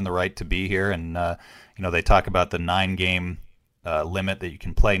he's earned the right to be here. And they talk about the 9-game limit, that you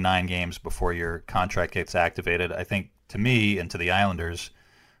can play 9 games before your contract gets activated. I think to me and to the Islanders,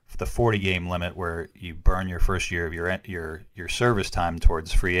 the 40-game limit, where you burn your first year of your service time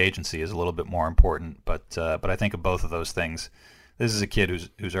towards free agency, is a little bit more important. But I think of both of those things, this is a kid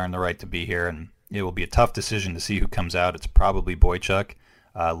who's earned the right to be here, and it will be a tough decision to see who comes out. It's probably Boychuk.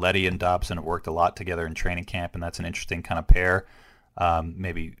 Leddy and Dobson have worked a lot together in training camp, and that's an interesting kind of pair.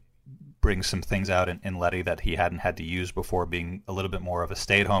 Maybe bring some things out in Leddy that he hadn't had to use before, being a little bit more of a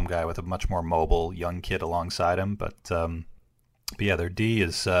stay-at-home guy with a much more mobile young kid alongside him. But But yeah, their D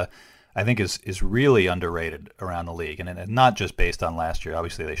is, I think, is really underrated around the league, and not just based on last year.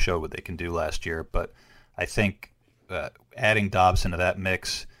 Obviously, they showed what they can do last year, but I think adding Dobson to that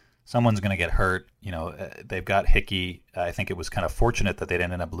mix, someone's going to get hurt. They've got Hickey. I think it was kind of fortunate that they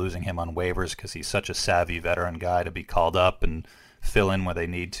didn't end up losing him on waivers because he's such a savvy veteran guy to be called up and fill in where they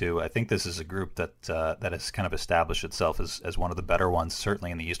need to. I think this is a group that has kind of established itself as one of the better ones,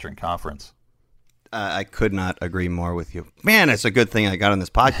 certainly in the Eastern Conference. I could not agree more with you. Man, it's a good thing I got on this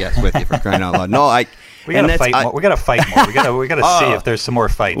podcast with you, for crying out loud. No, we gotta fight more. We gotta fight more. We gotta see if there's some more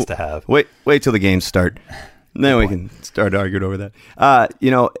fights to have. Wait till the games start. Then we can start arguing over that.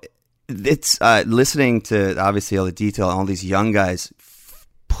 It's listening to obviously all the detail, all these young guys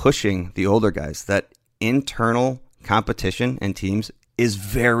pushing the older guys. That internal competition in teams is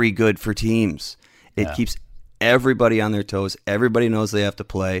very good for teams. It keeps everybody on their toes. Everybody knows they have to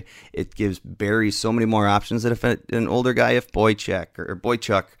play. It gives Barry so many more options that if an older guy, if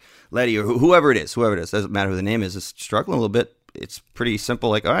Boychuk, Letty, or whoever it is, doesn't matter who the name is struggling a little bit, it's pretty simple.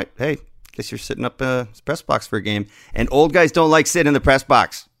 Like, all right, hey, guess you're sitting up a press box for a game. And old guys don't like sitting in the press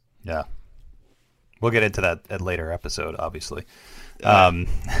box. Yeah. We'll get into that at a later episode, obviously.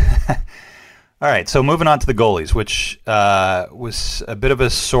 All right, so moving on to the goalies, which was a bit of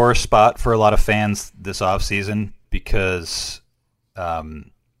a sore spot for a lot of fans this offseason because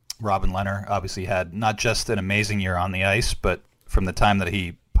Robin Lehner obviously had not just an amazing year on the ice, but from the time that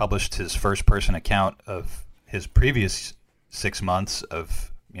he published his first-person account of his previous 6 months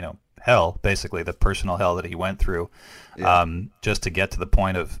of, hell, basically the personal hell that he went through, just to get to the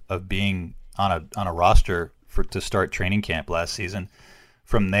point of being on a roster to start training camp last season.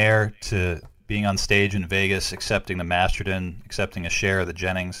 From there to being on stage in Vegas, accepting the Masterton, accepting a share of the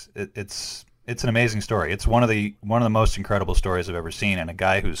Jennings, it's an amazing story. It's one of the most incredible stories I've ever seen, and a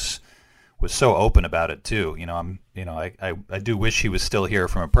guy was so open about it too. I do wish he was still here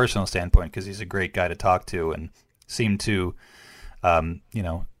from a personal standpoint because he's a great guy to talk to and seemed to,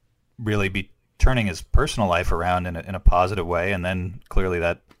 really be turning his personal life around in a positive way, and then clearly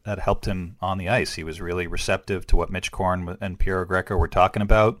that helped him on the ice. He was really receptive to what Mitch Korn and Piero Greco were talking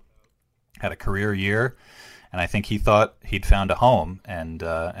about. Had a career year, and I think he thought he'd found a home. And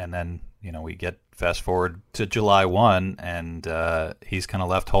then we get fast forward to July 1, and he's kind of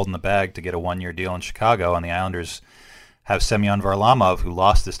left holding the bag to get a 1-year deal in Chicago. And the Islanders have Semyon Varlamov, who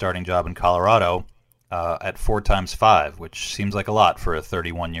lost his starting job in Colorado at 4 times 5, which seems like a lot for a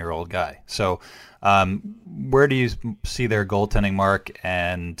 31-year-old guy. So where do you see their goaltending, Mark?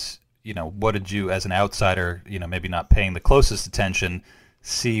 And what did you, as an outsider, maybe not paying the closest attention,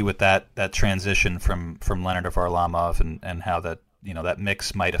 see with that transition from Leonard to Varlamov and how that that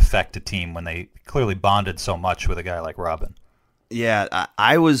mix might affect a team when they clearly bonded so much with a guy like Robin? Yeah,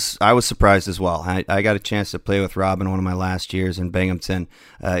 I was surprised as well. I got a chance to play with Robin one of my last years in Binghamton.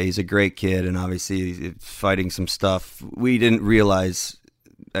 He's a great kid, and obviously fighting some stuff. We didn't realize,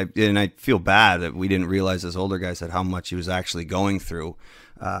 and I feel bad that we didn't realize as older guys that how much he was actually going through.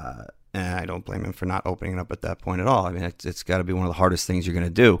 And I don't blame him for not opening up at that point at all. I mean, it's got to be one of the hardest things you're going to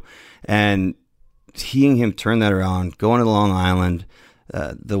do. And seeing him turn that around, going to Long Island,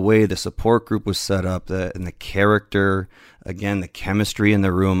 the way the support group was set up, and the character, again, the chemistry in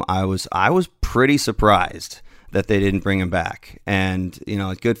the room, I was pretty surprised that they didn't bring him back. And,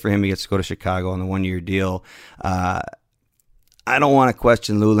 it's good for him. He gets to go to Chicago on the 1-year deal. I don't want to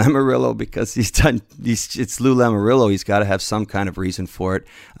question Lou Lamoriello because it's Lou Lamoriello. He's got to have some kind of reason for it.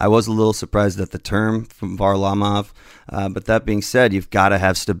 I was a little surprised at the term from Varlamov, but that being said, you've got to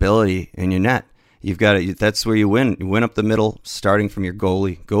have stability in your net. You've got to. That's where you win. You win up the middle, starting from your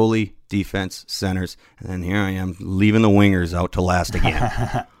goalie, defense, centers, and then here I am leaving the wingers out to last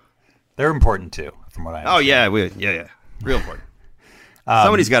again. They're important too, from what I understand. Oh yeah, real important.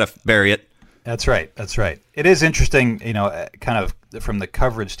 Somebody's got to bury it. That's right. It is interesting, kind of from the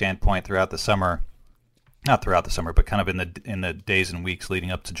coverage standpoint throughout the summer, not throughout the summer, but kind of in the days and weeks leading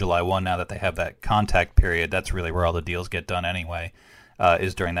up to July 1, now that they have that contact period. That's really where all the deals get done anyway,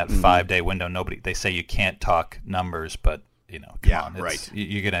 is during that 5-day window. They say you can't talk numbers, but come on. Right.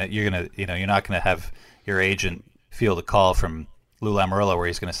 You're not going to have your agent field a call from Lou Lamoriello where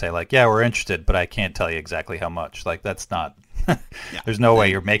he's going to say like, yeah, we're interested, but I can't tell you exactly how much. Like, that's not. There's no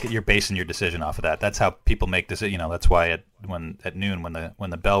way you're basing your decision off of that. That's how people make this. That's why at noon when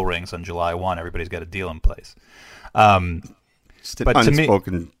the bell rings on July 1, everybody's got a deal in place. Just an but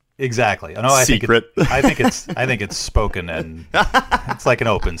unspoken to me, exactly. No, secret. I think it's spoken, and it's like an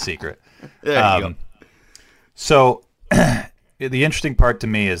open secret. There you go. So the interesting part to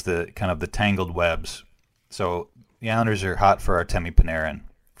me is the kind of the tangled webs. So the Islanders are hot for Artemi Panarin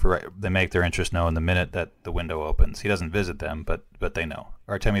they make their interest known the minute that the window opens. He doesn't visit them, but they know.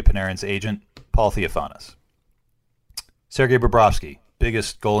 Artemi Panarin's agent, Paul Theofanis. Sergei Bobrovsky,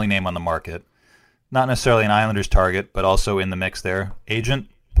 biggest goalie name on the market. Not necessarily an Islanders target, but also in the mix there. Agent,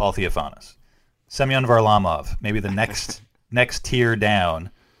 Paul Theofanis. Semyon Varlamov, maybe the next tier down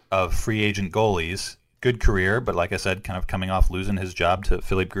of free agent goalies. Good career, but like I said, kind of coming off losing his job to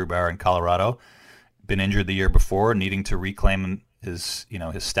Philippe Grubauer in Colorado. Been injured the year before, needing to reclaim his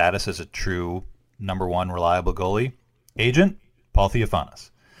status as a true number one reliable goalie. Agent, Paul Theofanis.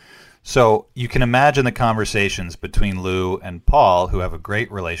 So you can imagine the conversations between Lou and Paul, who have a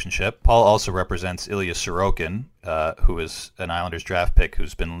great relationship. Paul also represents Ilya Sorokin, who is an Islanders draft pick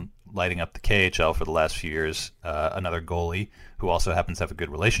who's been lighting up the KHL for the last few years, another goalie who also happens to have a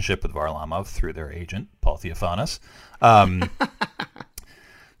good relationship with Varlamov through their agent, Paul Theofanis.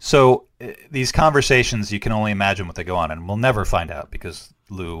 So these conversations, you can only imagine what they go on, and we'll never find out because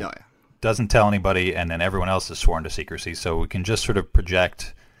Lou doesn't tell anybody, and then everyone else is sworn to secrecy. So we can just sort of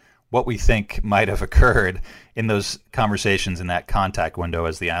project what we think might have occurred in those conversations in that contact window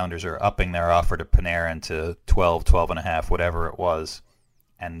as the Islanders are upping their offer to Panarin to 12 and a half, whatever it was,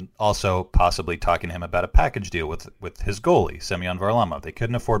 and also possibly talking to him about a package deal with his goalie, Semyon Varlamov. They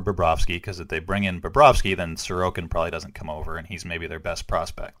couldn't afford Bobrovsky because if they bring in Bobrovsky, then Sorokin probably doesn't come over, and he's maybe their best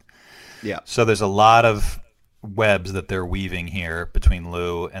prospect. Yeah. So there's a lot of webs that they're weaving here between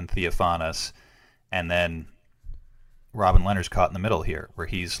Lou and Theofanis, and then Robin Lehner's caught in the middle here, where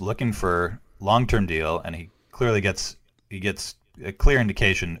he's looking for long-term deal, and he clearly gets a clear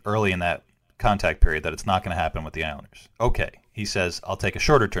indication early in that contact period that it's not going to happen with the Islanders. Okay, he says, I'll take a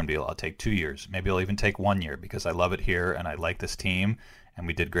shorter-term deal. I'll take 2 years. Maybe I'll even take 1 year because I love it here and I like this team and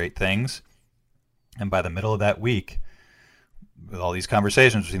we did great things. And by the middle of that week, with all these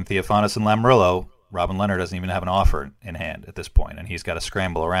conversations between Theofanis and Lamoriello, Robin Lehner doesn't even have an offer in hand at this point, and he's got to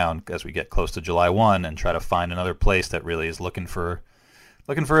scramble around as we get close to July 1 and try to find another place that really is looking for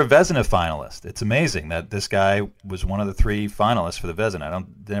a Vezina finalist. It's amazing that this guy was one of the 3 finalists for the Vezina. I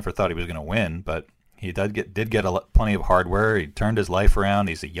never thought he was going to win, but he did get plenty of hardware. He turned his life around.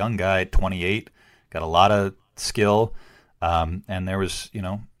 He's a young guy, 28, got a lot of skill, and there was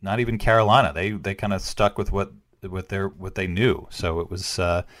not even Carolina. They kind of stuck with what they knew. So it was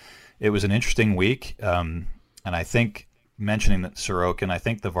an interesting week, and I think mentioning that Sorokin, I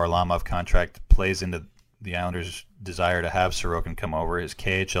think the Varlamov contract plays into the Islanders' desire to have Sorokin come over. His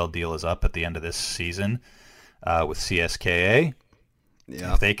KHL deal is up at the end of this season with CSKA.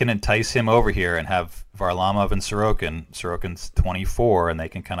 Yeah. If they can entice him over here and have Varlamov and Sorokin's 24, and they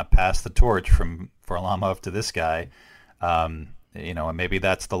can kind of pass the torch from Varlamov to this guy, and maybe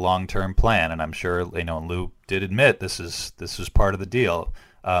that's the long-term plan. And I'm sure Lou did admit this is part of the deal.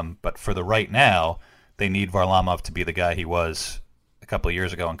 But for the right now, they need Varlamov to be the guy he was a couple of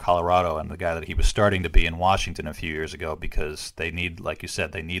years ago in Colorado and the guy that he was starting to be in Washington a few years ago, because they need, like you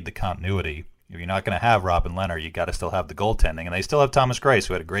said, they need the continuity. If you're not going to have Robin Lehner, you got to still have the goaltending. And they still have Thomas Greiss,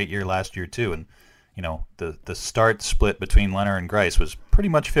 who had a great year last year too. And, the start split between Lehner and Greiss was pretty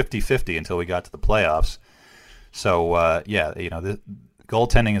much 50-50 until we got to the playoffs. So, the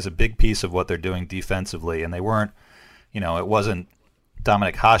goaltending is a big piece of what they're doing defensively. And they weren't, it wasn't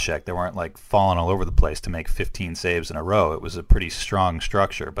Dominik Hasek. They weren't like falling all over the place to make 15 saves in a row. It was a pretty strong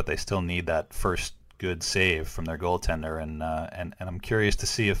structure, but they still need that first good save from their goaltender, and I'm curious to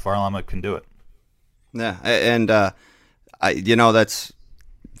see if Varlamov can do it. Yeah, and that's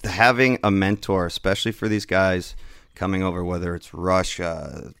having a mentor, especially for these guys coming over, whether it's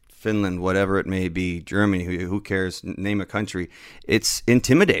Russia, Finland, whatever it may be, Germany, who cares? Name a country. It's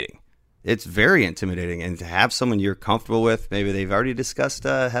intimidating. It's very intimidating, and to have someone you're comfortable with, maybe they've already discussed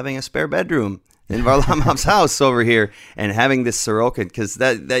having a spare bedroom in Varlamov's house over here, and having this Sorokin, because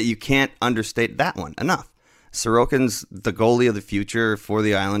that you can't understate that one enough. Sorokin's the goalie of the future for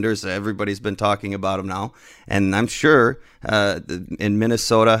the Islanders. Everybody's been talking about him now, and I'm sure in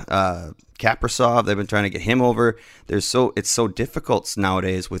Minnesota, Kaprizov, they've been trying to get him over. It's so difficult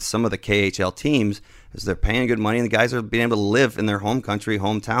nowadays with some of the KHL teams, is they're paying good money, and the guys are being able to live in their home country,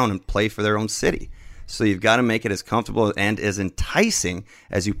 hometown, and play for their own city. So you've got to make it as comfortable and as enticing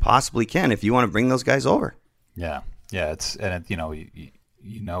as you possibly can if you want to bring those guys over. Yeah.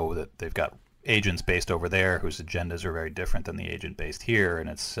 You know that they've got agents based over there whose agendas are very different than the agent based here, and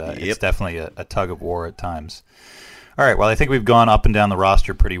it's definitely a tug of war at times. All right, well, I think we've gone up and down the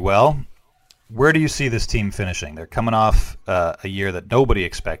roster pretty well. Where do you see this team finishing? They're coming off a year that nobody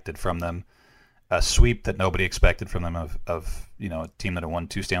expected from them, a sweep that nobody expected from them of a team that had won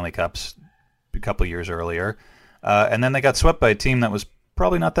 2 Stanley Cups a couple of years earlier, and then they got swept by a team that was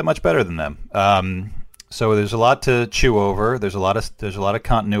probably not that much better than them. So there's a lot to chew over. There's a lot of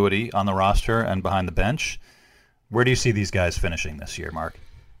continuity on the roster and behind the bench. Where do you see these guys finishing this year, Mark?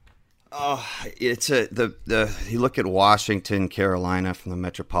 Oh, it's you look at Washington, Carolina from the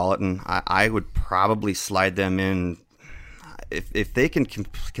Metropolitan. I would probably slide them in if they can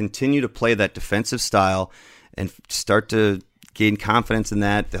continue to play that defensive style and start to gain confidence in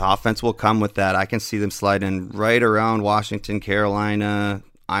that. The offense will come with that. I can see them slide in right around Washington, Carolina,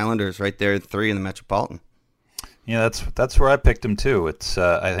 Islanders, right there, 3 in the Metropolitan. Yeah, that's where I picked them too. It's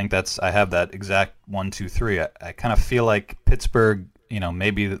I think I have that exact 1, 2, 3. I kind of feel like Pittsburgh.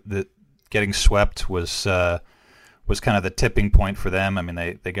 Maybe the getting swept was kind of the tipping point for them. I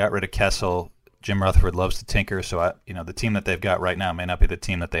mean, they got rid of Kessel. Jim Rutherford loves to tinker, so the team that they've got right now may not be the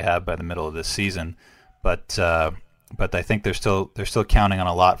team that they have by the middle of this season. But I think they're still counting on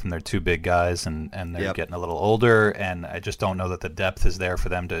a lot from their 2 big guys, and they're getting a little older, and I just don't know that the depth is there for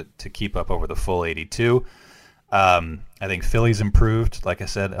them to keep up over the full 82. I think Philly's improved. Like I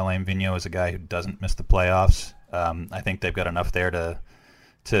said, Alain Vigneault is a guy who doesn't miss the playoffs. I think they've got enough there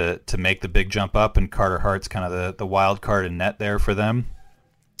to make the big jump up, and Carter Hart's kind of the wild card in net there for them.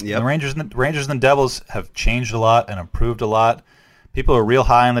 Yeah, the Rangers and the Devils have changed a lot and improved a lot. People are real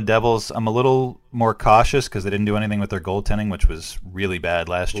high on the Devils. I'm a little more cautious because they didn't do anything with their goaltending, which was really bad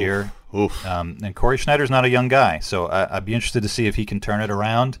last year. And Corey Schneider's not a young guy, so I'd be interested to see if he can turn it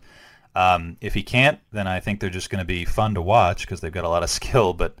around. If he can't, then I think they're just going to be fun to watch because they've got a lot of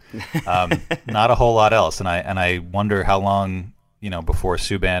skill, but not a whole lot else. And I wonder how long before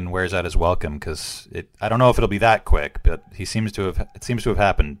Subban wears out his welcome, because I don't know if it'll be that quick, but it seems to have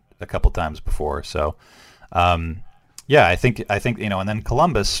happened a couple times before. So. Yeah, I think and then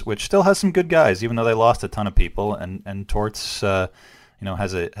Columbus, which still has some good guys, even though they lost a ton of people, and Torts,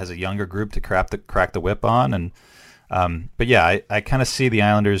 has a younger group to crack the whip on, and but yeah, I kind of see the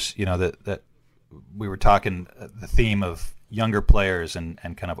Islanders, that we were talking the theme of younger players and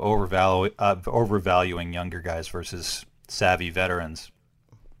kind of overvaluing younger guys versus savvy veterans.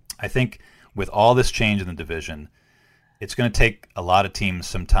 I think with all this change in the division, it's going to take a lot of teams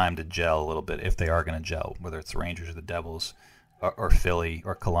some time to gel a little bit if they are going to gel, whether it's the Rangers or the Devils or Philly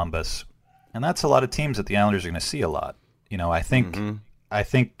or Columbus. And that's a lot of teams that the Islanders are going to see a lot. I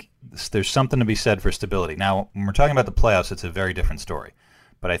think there's something to be said for stability. Now, when we're talking about the playoffs, it's a very different story.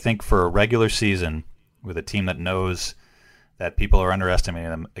 But I think for a regular season with a team that knows that people are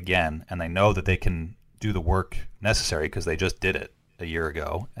underestimating them again, and they know that they can do the work necessary because they just did it a year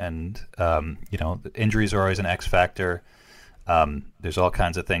ago, and the injuries are always an X factor. There's all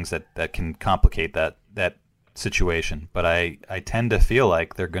kinds of things that can complicate that situation, but I tend to feel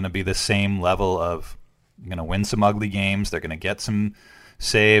like they're going to be the same level of going to win some ugly games. They're going to get some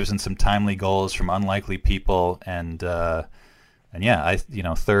saves and some timely goals from unlikely people, and yeah,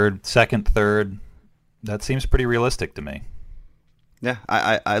 second, third, that seems pretty realistic to me. Yeah,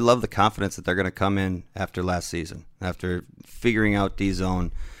 I love the confidence that they're going to come in after last season, after figuring out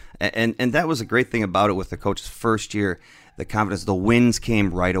D-zone. And that was a great thing about it with the coach's first year, the confidence. The wins came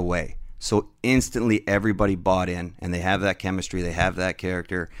right away. So instantly everybody bought in, and they have that chemistry, they have that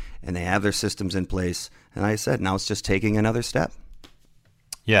character, and they have their systems in place. And like I said, now it's just taking another step.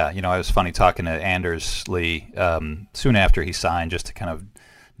 Yeah, I was funny talking to Anders Lee soon after he signed, just to kind of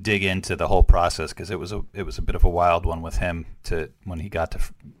dig into the whole process, because it was a bit of a wild one with him when he got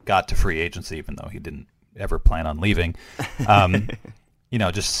to free agency, even though he didn't ever plan on leaving.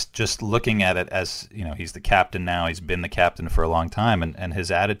 Just looking at it as he's the captain now. He's been the captain for a long time, and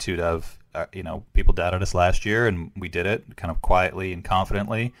his attitude of people doubted us last year, and we did it kind of quietly and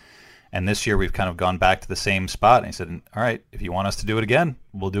confidently. And this year we've kind of gone back to the same spot. And he said, "All right, if you want us to do it again,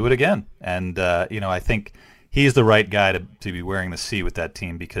 we'll do it again." And I think he's the right guy to be wearing the C with that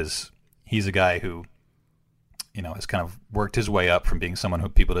team, because he's a guy who, has kind of worked his way up from being someone who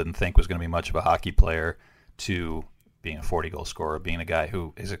people didn't think was going to be much of a hockey player to being a 40-goal scorer, being a guy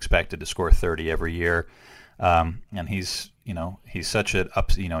who is expected to score 30 every year. And he's such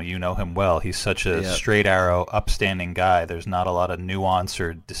you know him well. He's such a straight arrow, upstanding guy. There's not a lot of nuance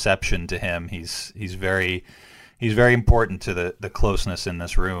or deception to him. He's very important to the closeness in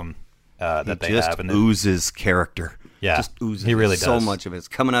this room. That they have. And oozes character. Yeah, just oozes. He really does. So much of it's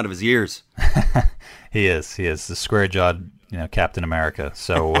coming out of his ears. He is the square-jawed, Captain America.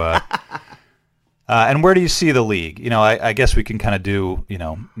 So, and where do you see the league? I guess we can kind of do,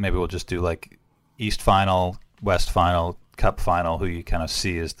 maybe we'll just do like East Final, West Final, Cup Final. Who you kind of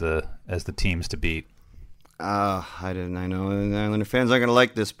see as the teams to beat? I know the Islander fans aren't going to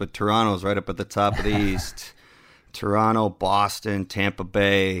like this, but Toronto's right up at the top of the East. Toronto, Boston, Tampa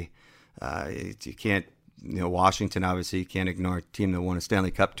Bay. You can't, Washington, obviously, you can't ignore a team that won a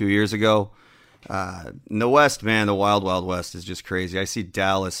Stanley Cup 2 years ago. In the West, man, the Wild Wild West is just crazy. I see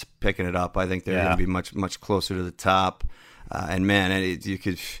Dallas picking it up. I think they're going to be much closer to the top. And man,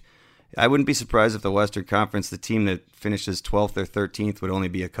 I wouldn't be surprised if the Western Conference, the team that finishes 12th or 13th, would only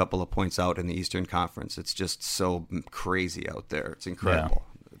be a couple of points out in the Eastern Conference. It's just so crazy out there. It's incredible.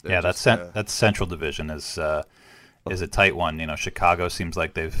 Yeah, that Central Division is a tight one. You know, Chicago seems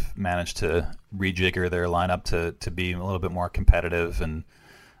like they've managed to rejigger their lineup to be a little bit more competitive, and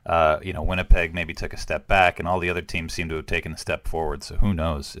Winnipeg maybe took a step back, and all the other teams seem to have taken a step forward. So who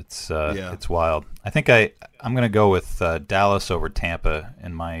knows? It's wild. I think I'm going to go with Dallas over Tampa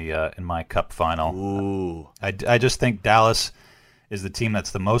in my Cup final. Ooh. I just think Dallas is the team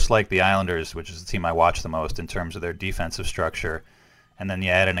that's the most like the Islanders, which is the team I watch the most in terms of their defensive structure. And then you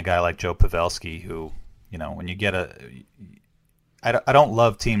add in a guy like Joe Pavelski, who, when you get I don't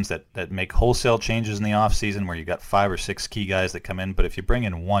love teams that make wholesale changes in the offseason where you got 5 or 6 key guys that come in. But if you bring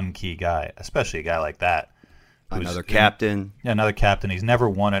in one key guy, especially a guy like that, another captain. Another captain. He's never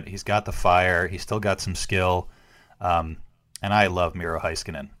won it. He's got the fire. He's still got some skill. And I love Miro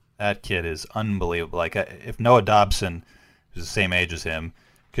Heiskanen. That kid is unbelievable. Like, if Noah Dobson, who's the same age as him,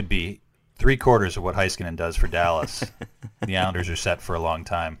 could be 3/4 of what Heiskanen does for Dallas, the Islanders are set for a long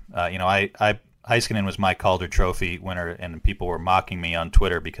time. Heiskanen was my Calder Trophy winner, and people were mocking me on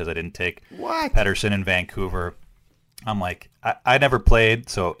Twitter because I didn't take Pettersson in Vancouver. I'm like, I never played,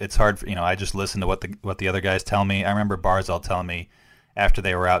 so it's hard for, I just listen to what the other guys tell me. I remember Barzal telling me after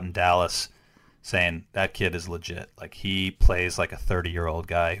they were out in Dallas, saying that kid is legit. Like, he plays like a 30-year-old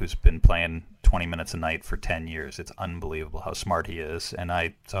guy who's been playing 20 minutes a night for 10 years. It's unbelievable how smart he is. And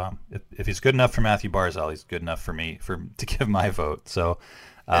I saw him. If he's good enough for Matthew Barzal, he's good enough for me to give my vote. So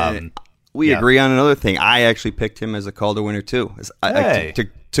we agree on another thing. I actually picked him as a Calder winner too.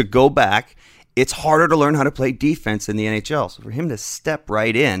 To go back, it's harder to learn how to play defense in the NHL. So for him to step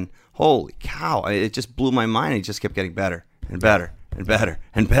right in, holy cow, it just blew my mind. He just kept getting better and better and better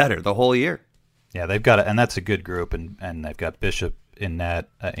and better the whole year. Yeah, they've got and that's a good group, and they've got Bishop in that.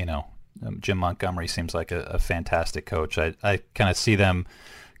 Jim Montgomery seems like a fantastic coach. I kind of see them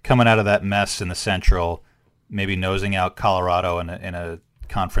coming out of that mess in the Central, maybe nosing out Colorado in a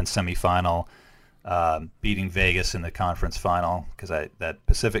conference semifinal, beating Vegas in the conference final, because that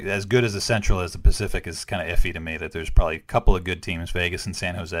Pacific, as good as the Central is, the Pacific is kind of iffy to me. That there's probably a couple of good teams, Vegas and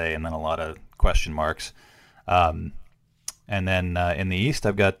San Jose, and then a lot of question marks. And then in the East,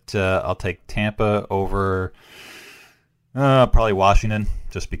 I've got I'll take Tampa over probably Washington,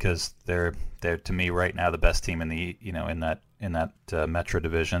 just because they're to me right now the best team in the in that Metro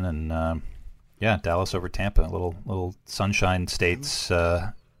division, and Dallas over Tampa, little Sunshine States,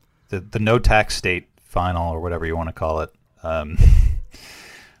 the no tax state final or whatever you want to call it.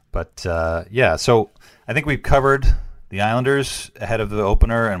 So I think we've covered the Islanders ahead of the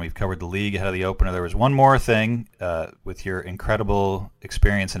opener, and we've covered the league ahead of the opener. There was one more thing with your incredible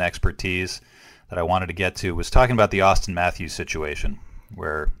experience and expertise that I wanted to get to, was talking about the Auston Matthews situation,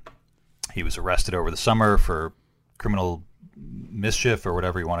 where he was arrested over the summer for criminal mischief or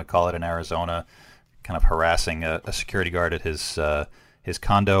whatever you want to call it in Arizona, kind of harassing a security guard at his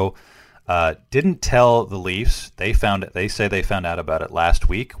condo. Didn't tell the Leafs. They say they found out about it last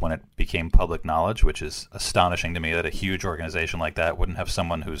week when it became public knowledge, which is astonishing to me that a huge organization like that wouldn't have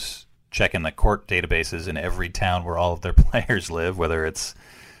someone who's checking the court databases in every town where all of their players live, whether it's,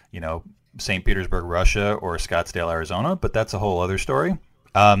 St. Petersburg, Russia, or Scottsdale, Arizona. But that's a whole other story.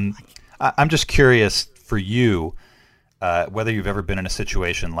 I'm just curious for you, whether you've ever been in a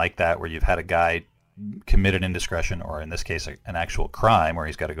situation like that where you've had a guy commit an indiscretion, or in this case an actual crime where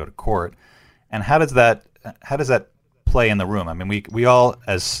he's got to go to court, and how does that play in the room? I mean, we all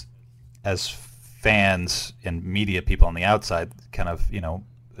as fans and media people on the outside kind of,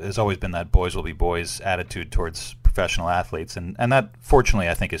 there's always been that boys will be boys attitude towards professional athletes, and that fortunately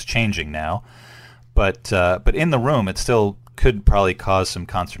I think is changing now, but in the room it still could probably cause some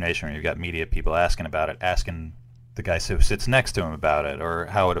consternation when you've got media people asking about it, asking the guy who sits next to him about it, or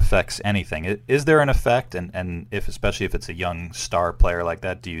how it affects anything. Is there an effect? And especially if it's a young star player like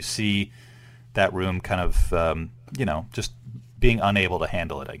that, do you see that room kind of, just being unable to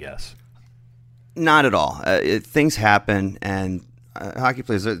handle it, I guess? Not at all. Things happen, and hockey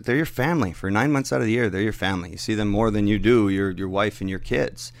players, they're your family. For 9 months out of the year, they're your family. You see them more than you do your wife and your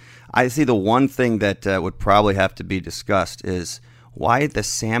kids. I see the one thing that would probably have to be discussed is, why the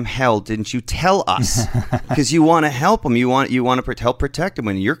Sam hell didn't you tell us? Because you want to help him. You want to help protect him.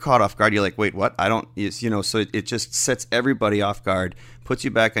 When you're caught off guard, you're like, wait, what? I don't, so it just sets everybody off guard, puts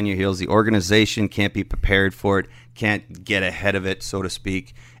you back on your heels. The organization can't be prepared for it, can't get ahead of it, so to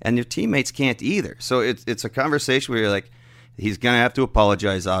speak. And your teammates can't either. So it's a conversation where you're like, He's going to have to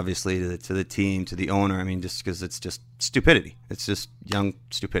apologize, obviously, to the team, to the owner. I mean, just because it's just stupidity. It's just young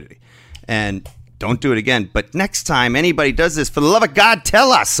stupidity. And don't do it again. But next time anybody does this, for the love of God,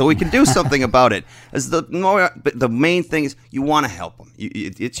 tell us so we can do something about it. But the main thing is you want to help them.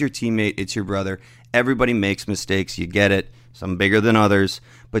 It's your teammate. It's your brother. Everybody makes mistakes. You get it. Some bigger than others.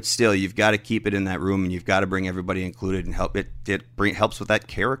 But still, you've got to keep it in that room, and you've got to bring everybody included and help. It helps with that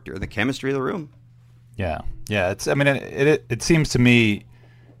character, the chemistry of the room. Yeah. It seems to me,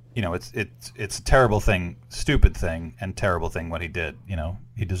 it's a terrible thing, stupid thing, and terrible thing what he did.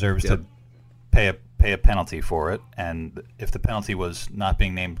 He deserves to pay a penalty for it, and if the penalty was not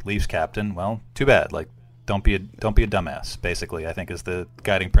being named Leafs captain, well, too bad. Like, don't be a dumbass. Basically, I think is the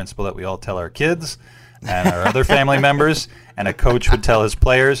guiding principle that we all tell our kids and our other family members, and a coach would tell his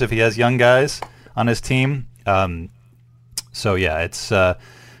players if he has young guys on his team. So yeah, it's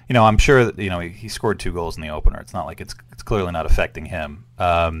I'm sure that he scored 2 goals in the opener. It's not like it's clearly not affecting him.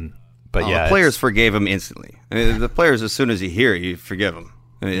 But yeah, the players forgave him instantly. I mean, the players, as soon as you hear it, you forgive him.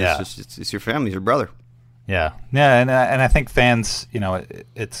 I mean, it's your family, it's your brother. Yeah, and I think fans,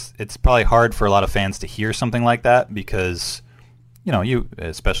 it's probably hard for a lot of fans to hear something like that because,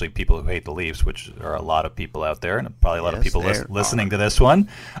 especially people who hate the Leafs, which are a lot of people out there, and probably a lot of people listening to this one.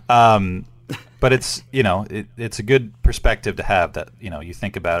 But it's it's a good perspective to have that you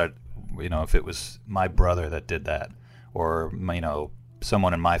think about it. If it was my brother that did that, or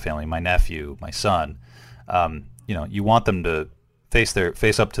someone in my family, my nephew, my son, you want them to face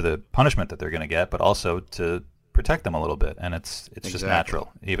up to the punishment that they're going to get, but also to protect them a little bit, and it's just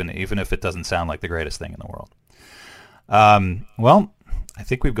natural, even if it doesn't sound like the greatest thing in the world. Well, I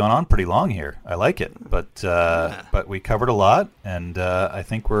think we've gone on pretty long here. I like it, but we covered a lot, and I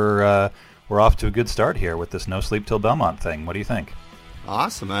think we're off to a good start here with this No Sleep Till Belmont thing. What do you think?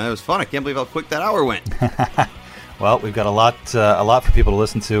 Awesome, man. It was fun. I can't believe how quick that hour went. Well, we've got a lot for people to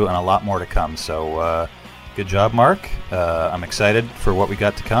listen to, and a lot more to come. So. Good job, Mark. I'm excited for what we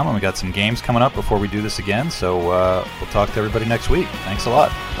got to come, and we got some games coming up before we do this again. So we'll talk to everybody next week. Thanks a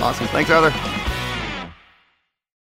lot. Awesome. Thanks, Arthur.